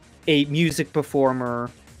 a music performer,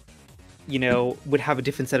 you know, would have a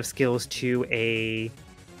different set of skills to a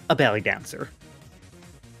belly dancer.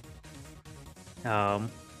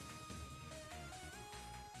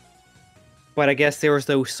 But I guess there was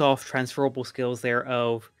those soft transferable skills there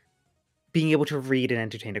of being able to read and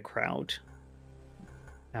entertain a crowd.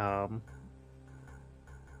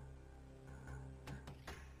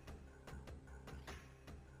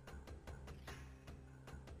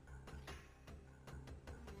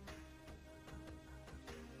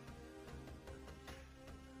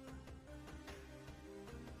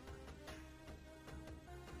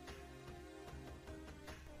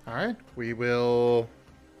 All right, we will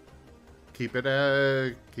keep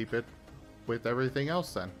it with everything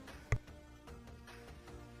else then.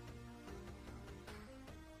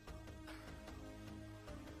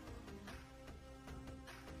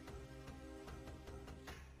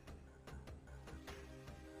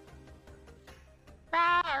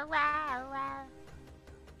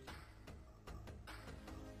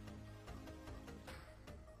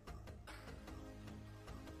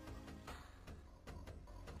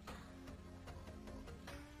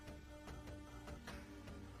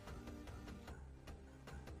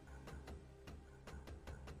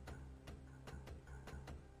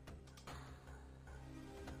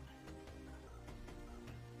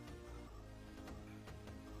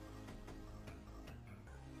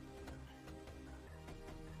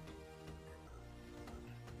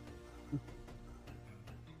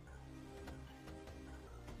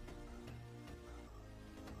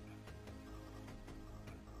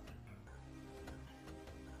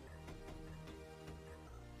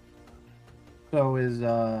 So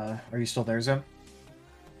are you still there, Zim?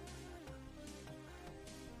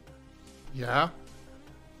 Yeah.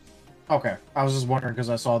 Okay, I was just wondering because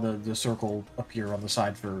I saw the circle appear on the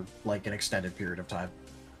side for like an extended period of time.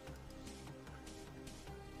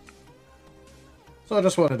 So I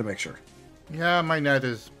just wanted to make sure. Yeah, my net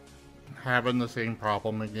is having the same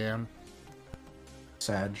problem again.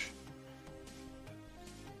 Sag.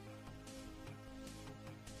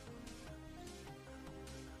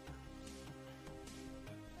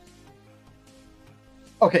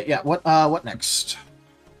 Okay, yeah. What next?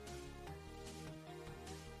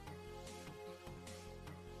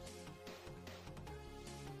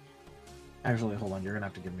 Actually, hold on. You're gonna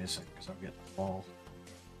have to give me a second because I'm getting the ball.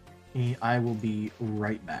 I will be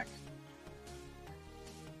right back.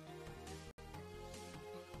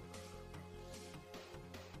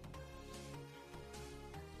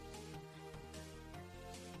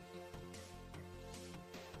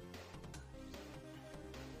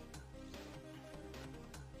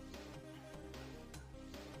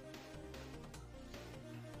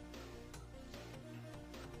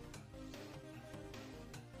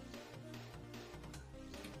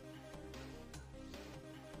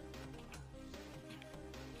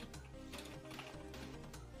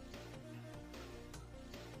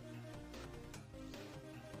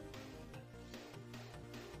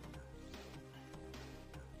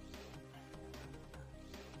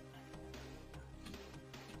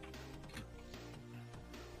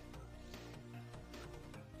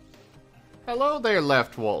 Hello there,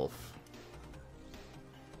 Left Wolf.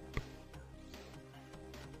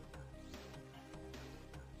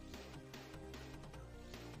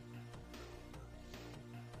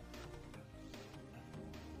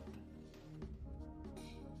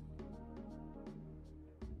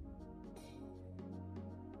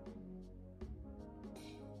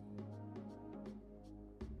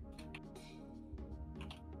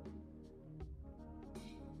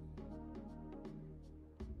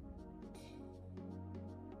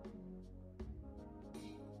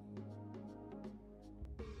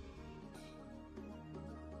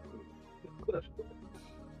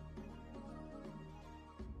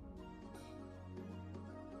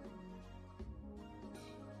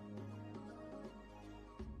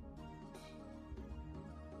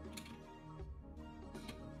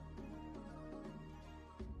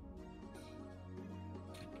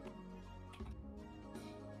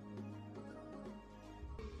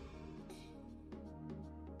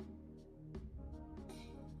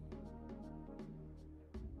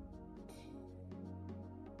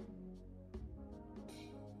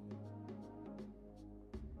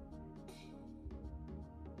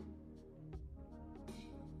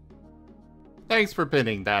 Thanks for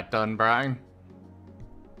pinning that done, Brian.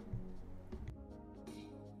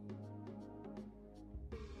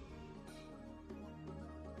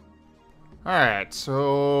 Alright,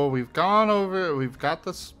 so we've gone over, we've got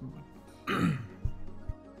this.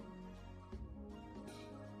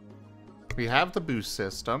 We have the boost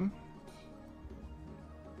system.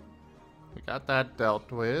 We got that dealt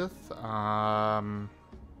with. I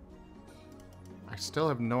still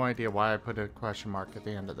have no idea why I put a question mark at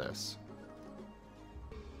the end of this.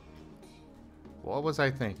 What was I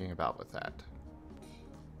thinking about with that?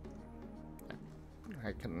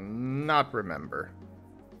 I cannot remember.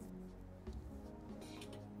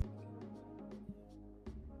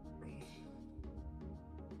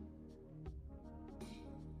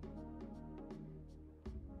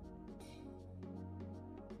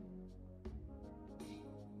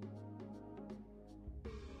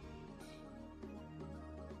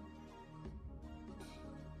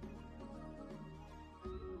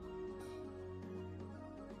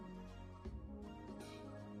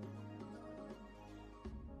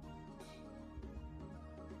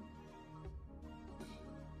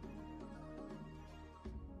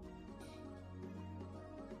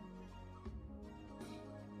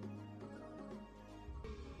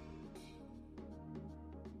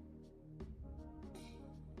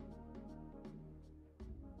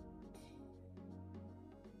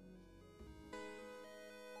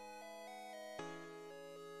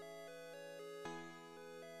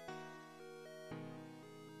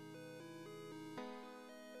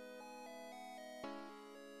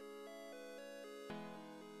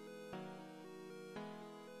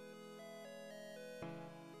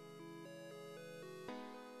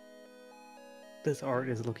 This art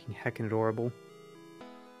is looking heckin' adorable.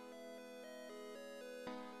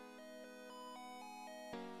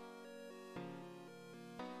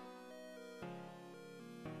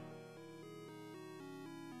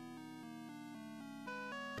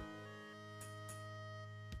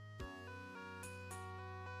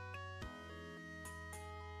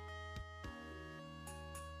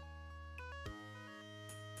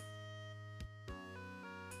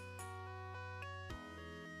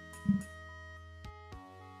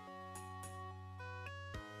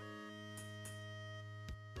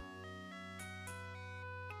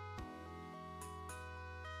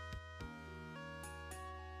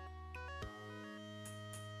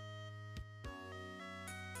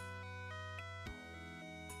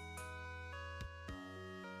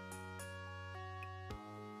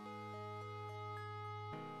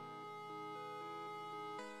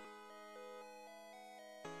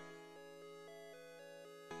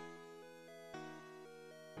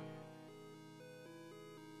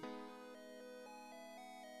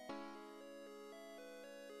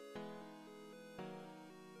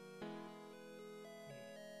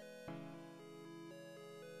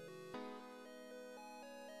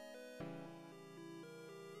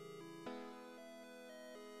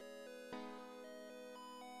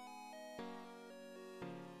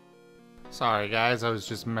 Sorry guys, I was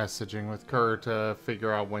just messaging with Kerr to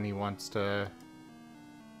figure out when he wants to...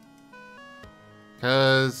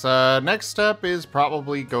 Because next step is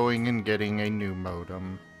probably going and getting a new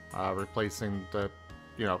modem. Replacing the,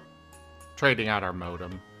 trading out our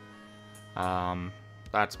modem.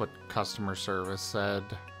 That's what customer service said.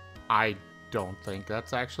 I don't think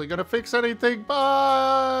that's actually going to fix anything,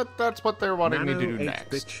 but that's what they're wanting me to do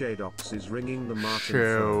next. Shadox is ringing the Marten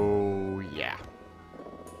so, yeah.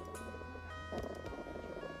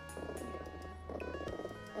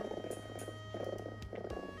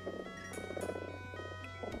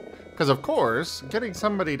 Because, of course, getting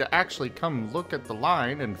somebody to actually come look at the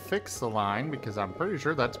line and fix the line, because I'm pretty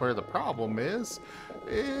sure that's where the problem is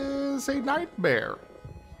a nightmare.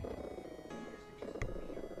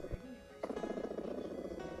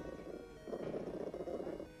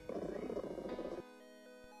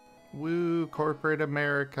 Woo, corporate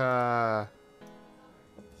America.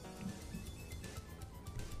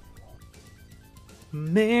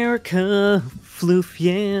 America, floof,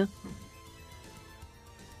 yeah.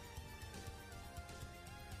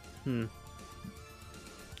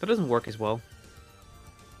 That doesn't work as well.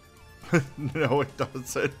 No, it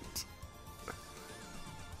doesn't.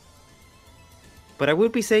 But I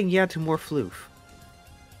would be saying yeah to more floof.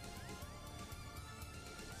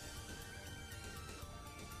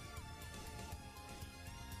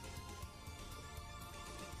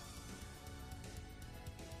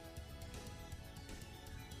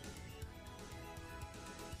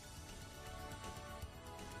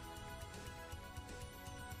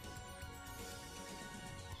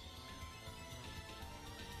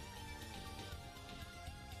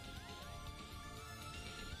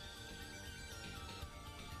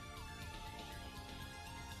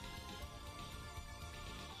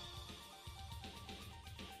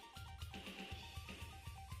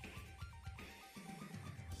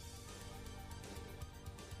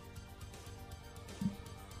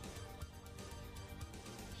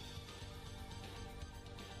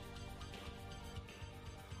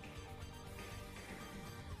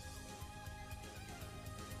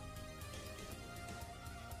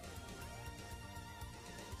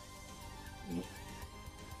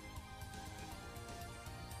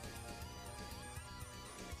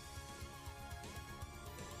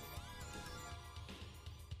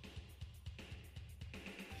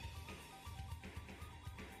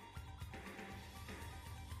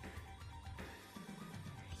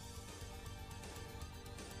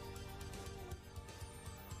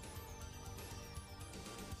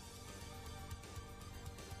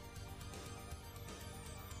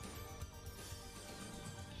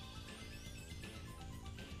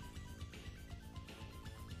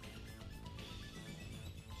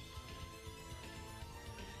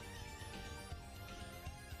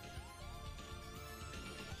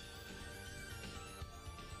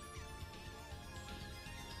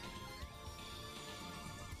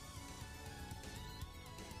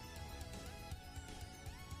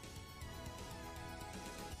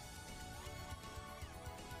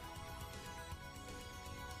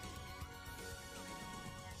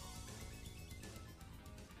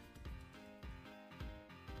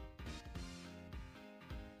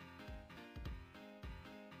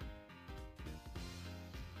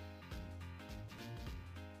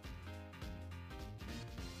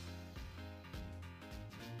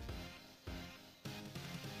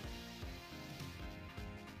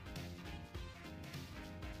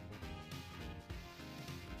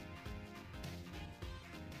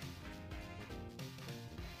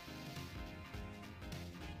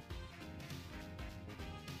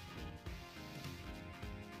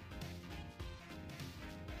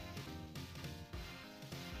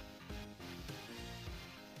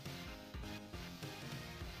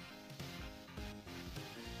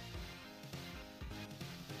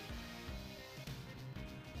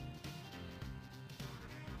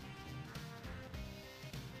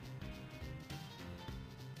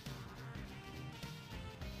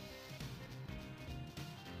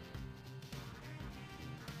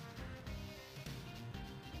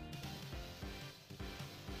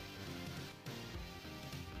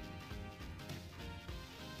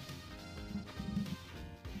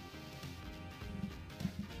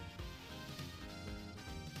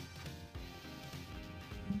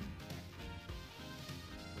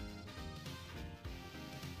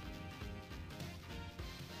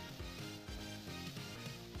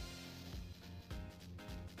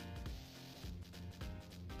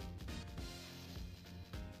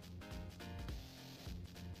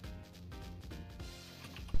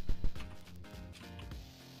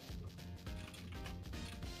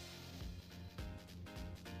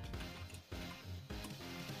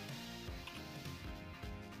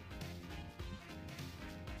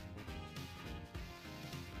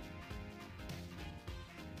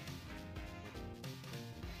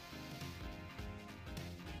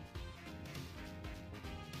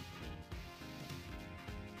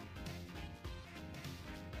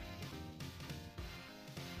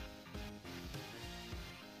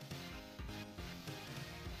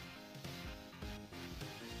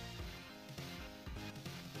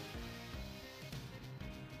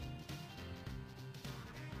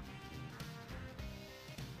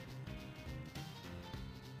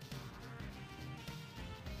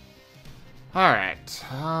 Alright,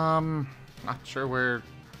 not sure where,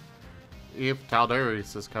 if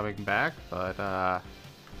Taldarius is coming back, but, I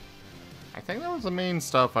think that was the main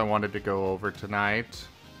stuff I wanted to go over tonight.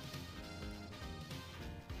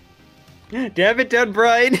 Damn it, Dead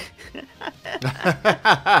Bride!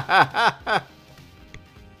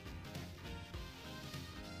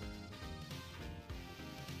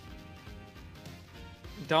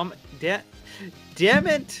 Damn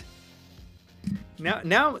it!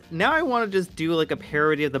 Now I want to just do like a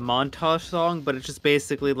parody of the montage song, but it's just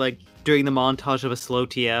basically like doing the montage of a slow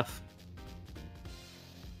TF.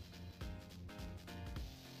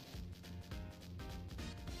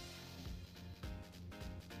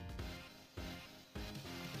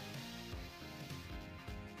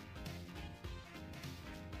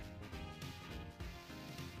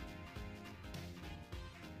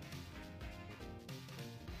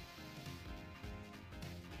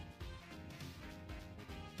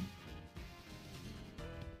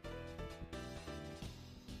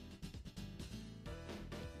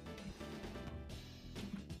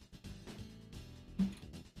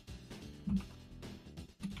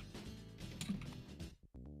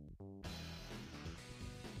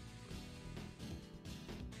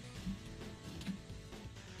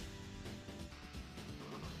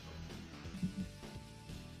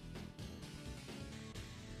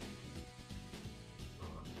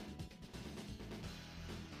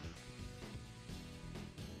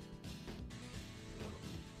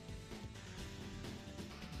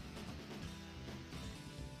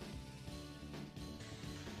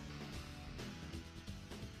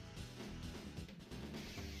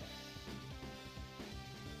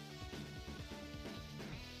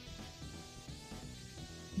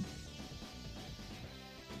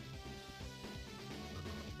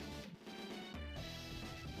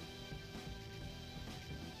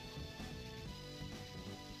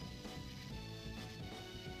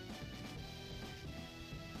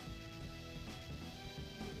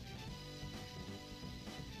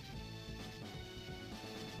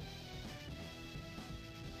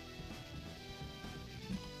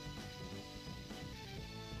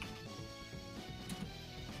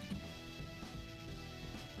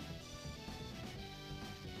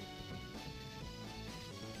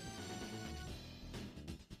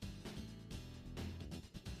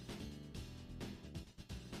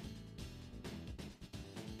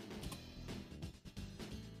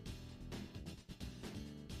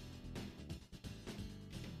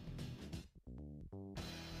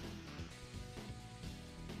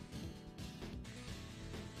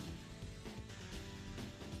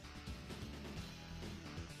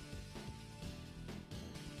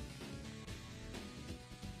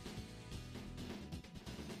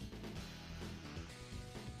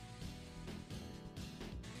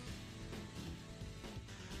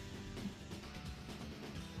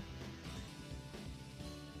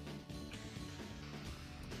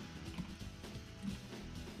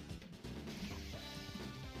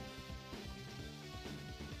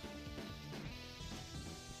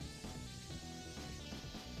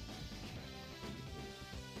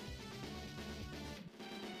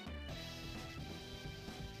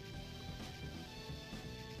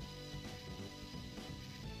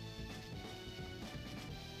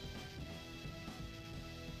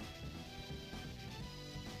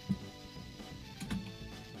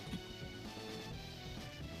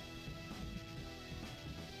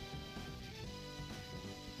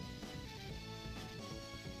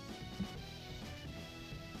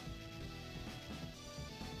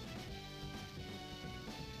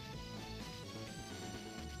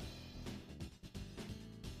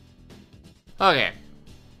 Okay.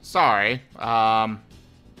 Sorry.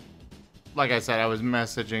 Like I said, I was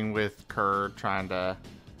messaging with Kerr trying to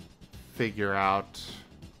figure out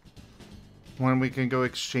when we can go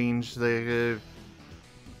exchange the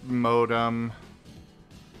modem.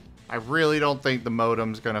 I really don't think the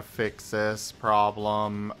modem's gonna fix this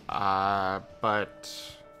problem,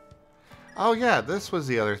 but... Oh yeah, this was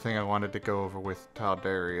the other thing I wanted to go over with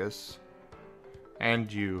Taldarius.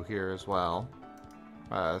 And you here as well.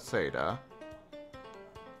 Seda.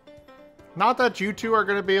 Not that you two are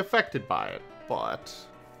going to be affected by it, but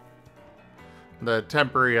the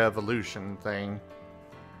temporary evolution thing.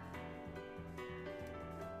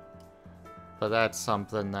 But that's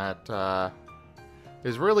something that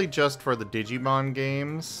is really just for the Digimon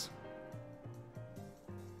games.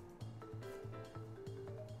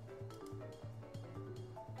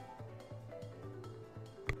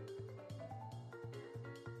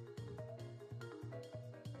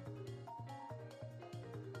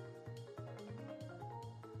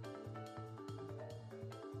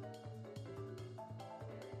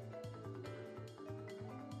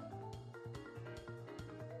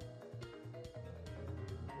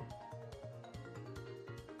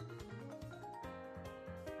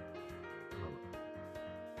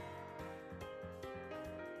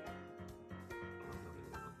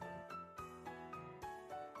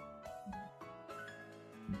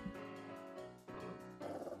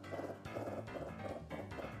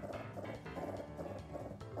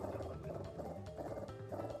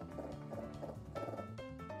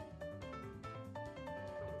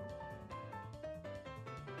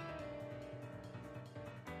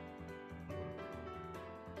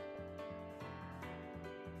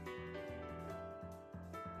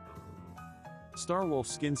 Starwolf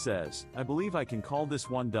Skin says, I believe I can call this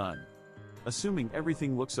one done. Assuming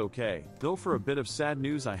everything looks okay. Though for a bit of sad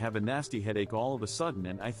news, I have a nasty headache all of a sudden,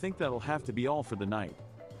 and I think that'll have to be all for the night.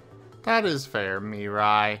 That is fair,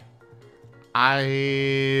 Mirai.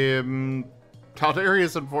 Taldarius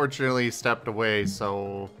unfortunately stepped away,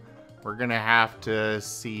 so we're gonna have to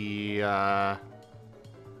see, he'll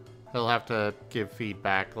have to give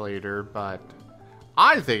feedback later, but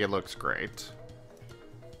I think it looks great.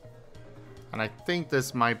 And I think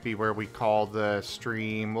this might be where we call the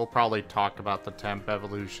stream. We'll probably talk about the temp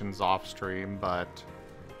evolutions off stream, but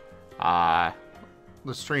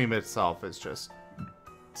the stream itself is just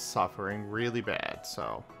suffering really bad,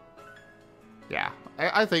 so yeah.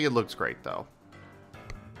 I think it looks great, though.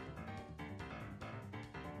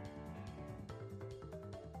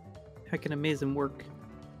 Heckin' amazing work.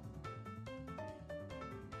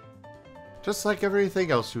 Just like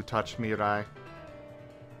everything else you touch, Mirai.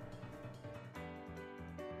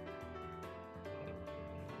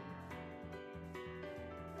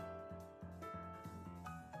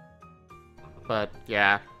 But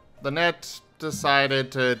yeah, the net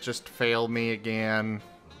decided to just fail me again.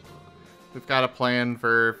 We've got a plan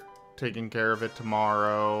for taking care of it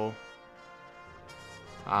tomorrow.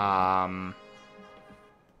 But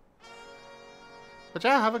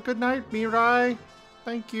yeah, have a good night, Mirai.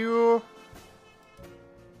 Thank you.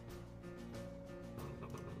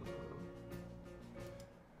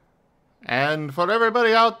 And for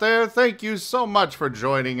everybody out there, thank you so much for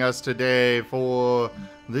joining us today for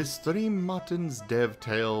this Stream Marten's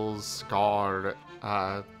DevTales Scar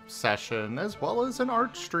session, as well as an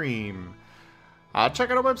art stream.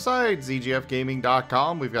 Check out our website,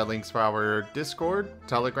 zgfgaming.com. We've got links for our Discord,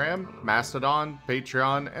 Telegram, Mastodon,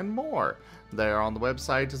 Patreon, and more. They are on the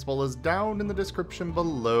website, as well as down in the description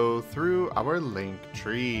below through our link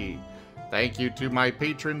tree. Thank you to my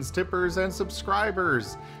patrons, tippers, and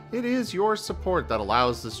subscribers. It is your support that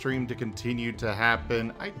allows the stream to continue to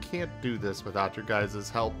happen. I can't do this without your guys'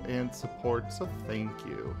 help and support, so thank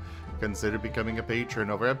you. Consider becoming a patron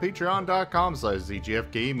over at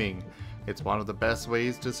patreon.com/zgfgaming. It's one of the best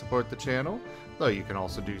ways to support the channel, though you can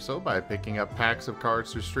also do so by picking up packs of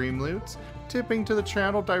cards through stream loots, tipping to the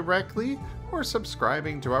channel directly, or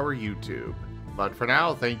subscribing to our YouTube. But for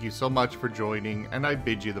now, thank you so much for joining, and I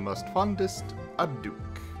bid you the most fondest adieu.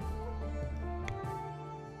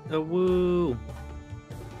 Woo!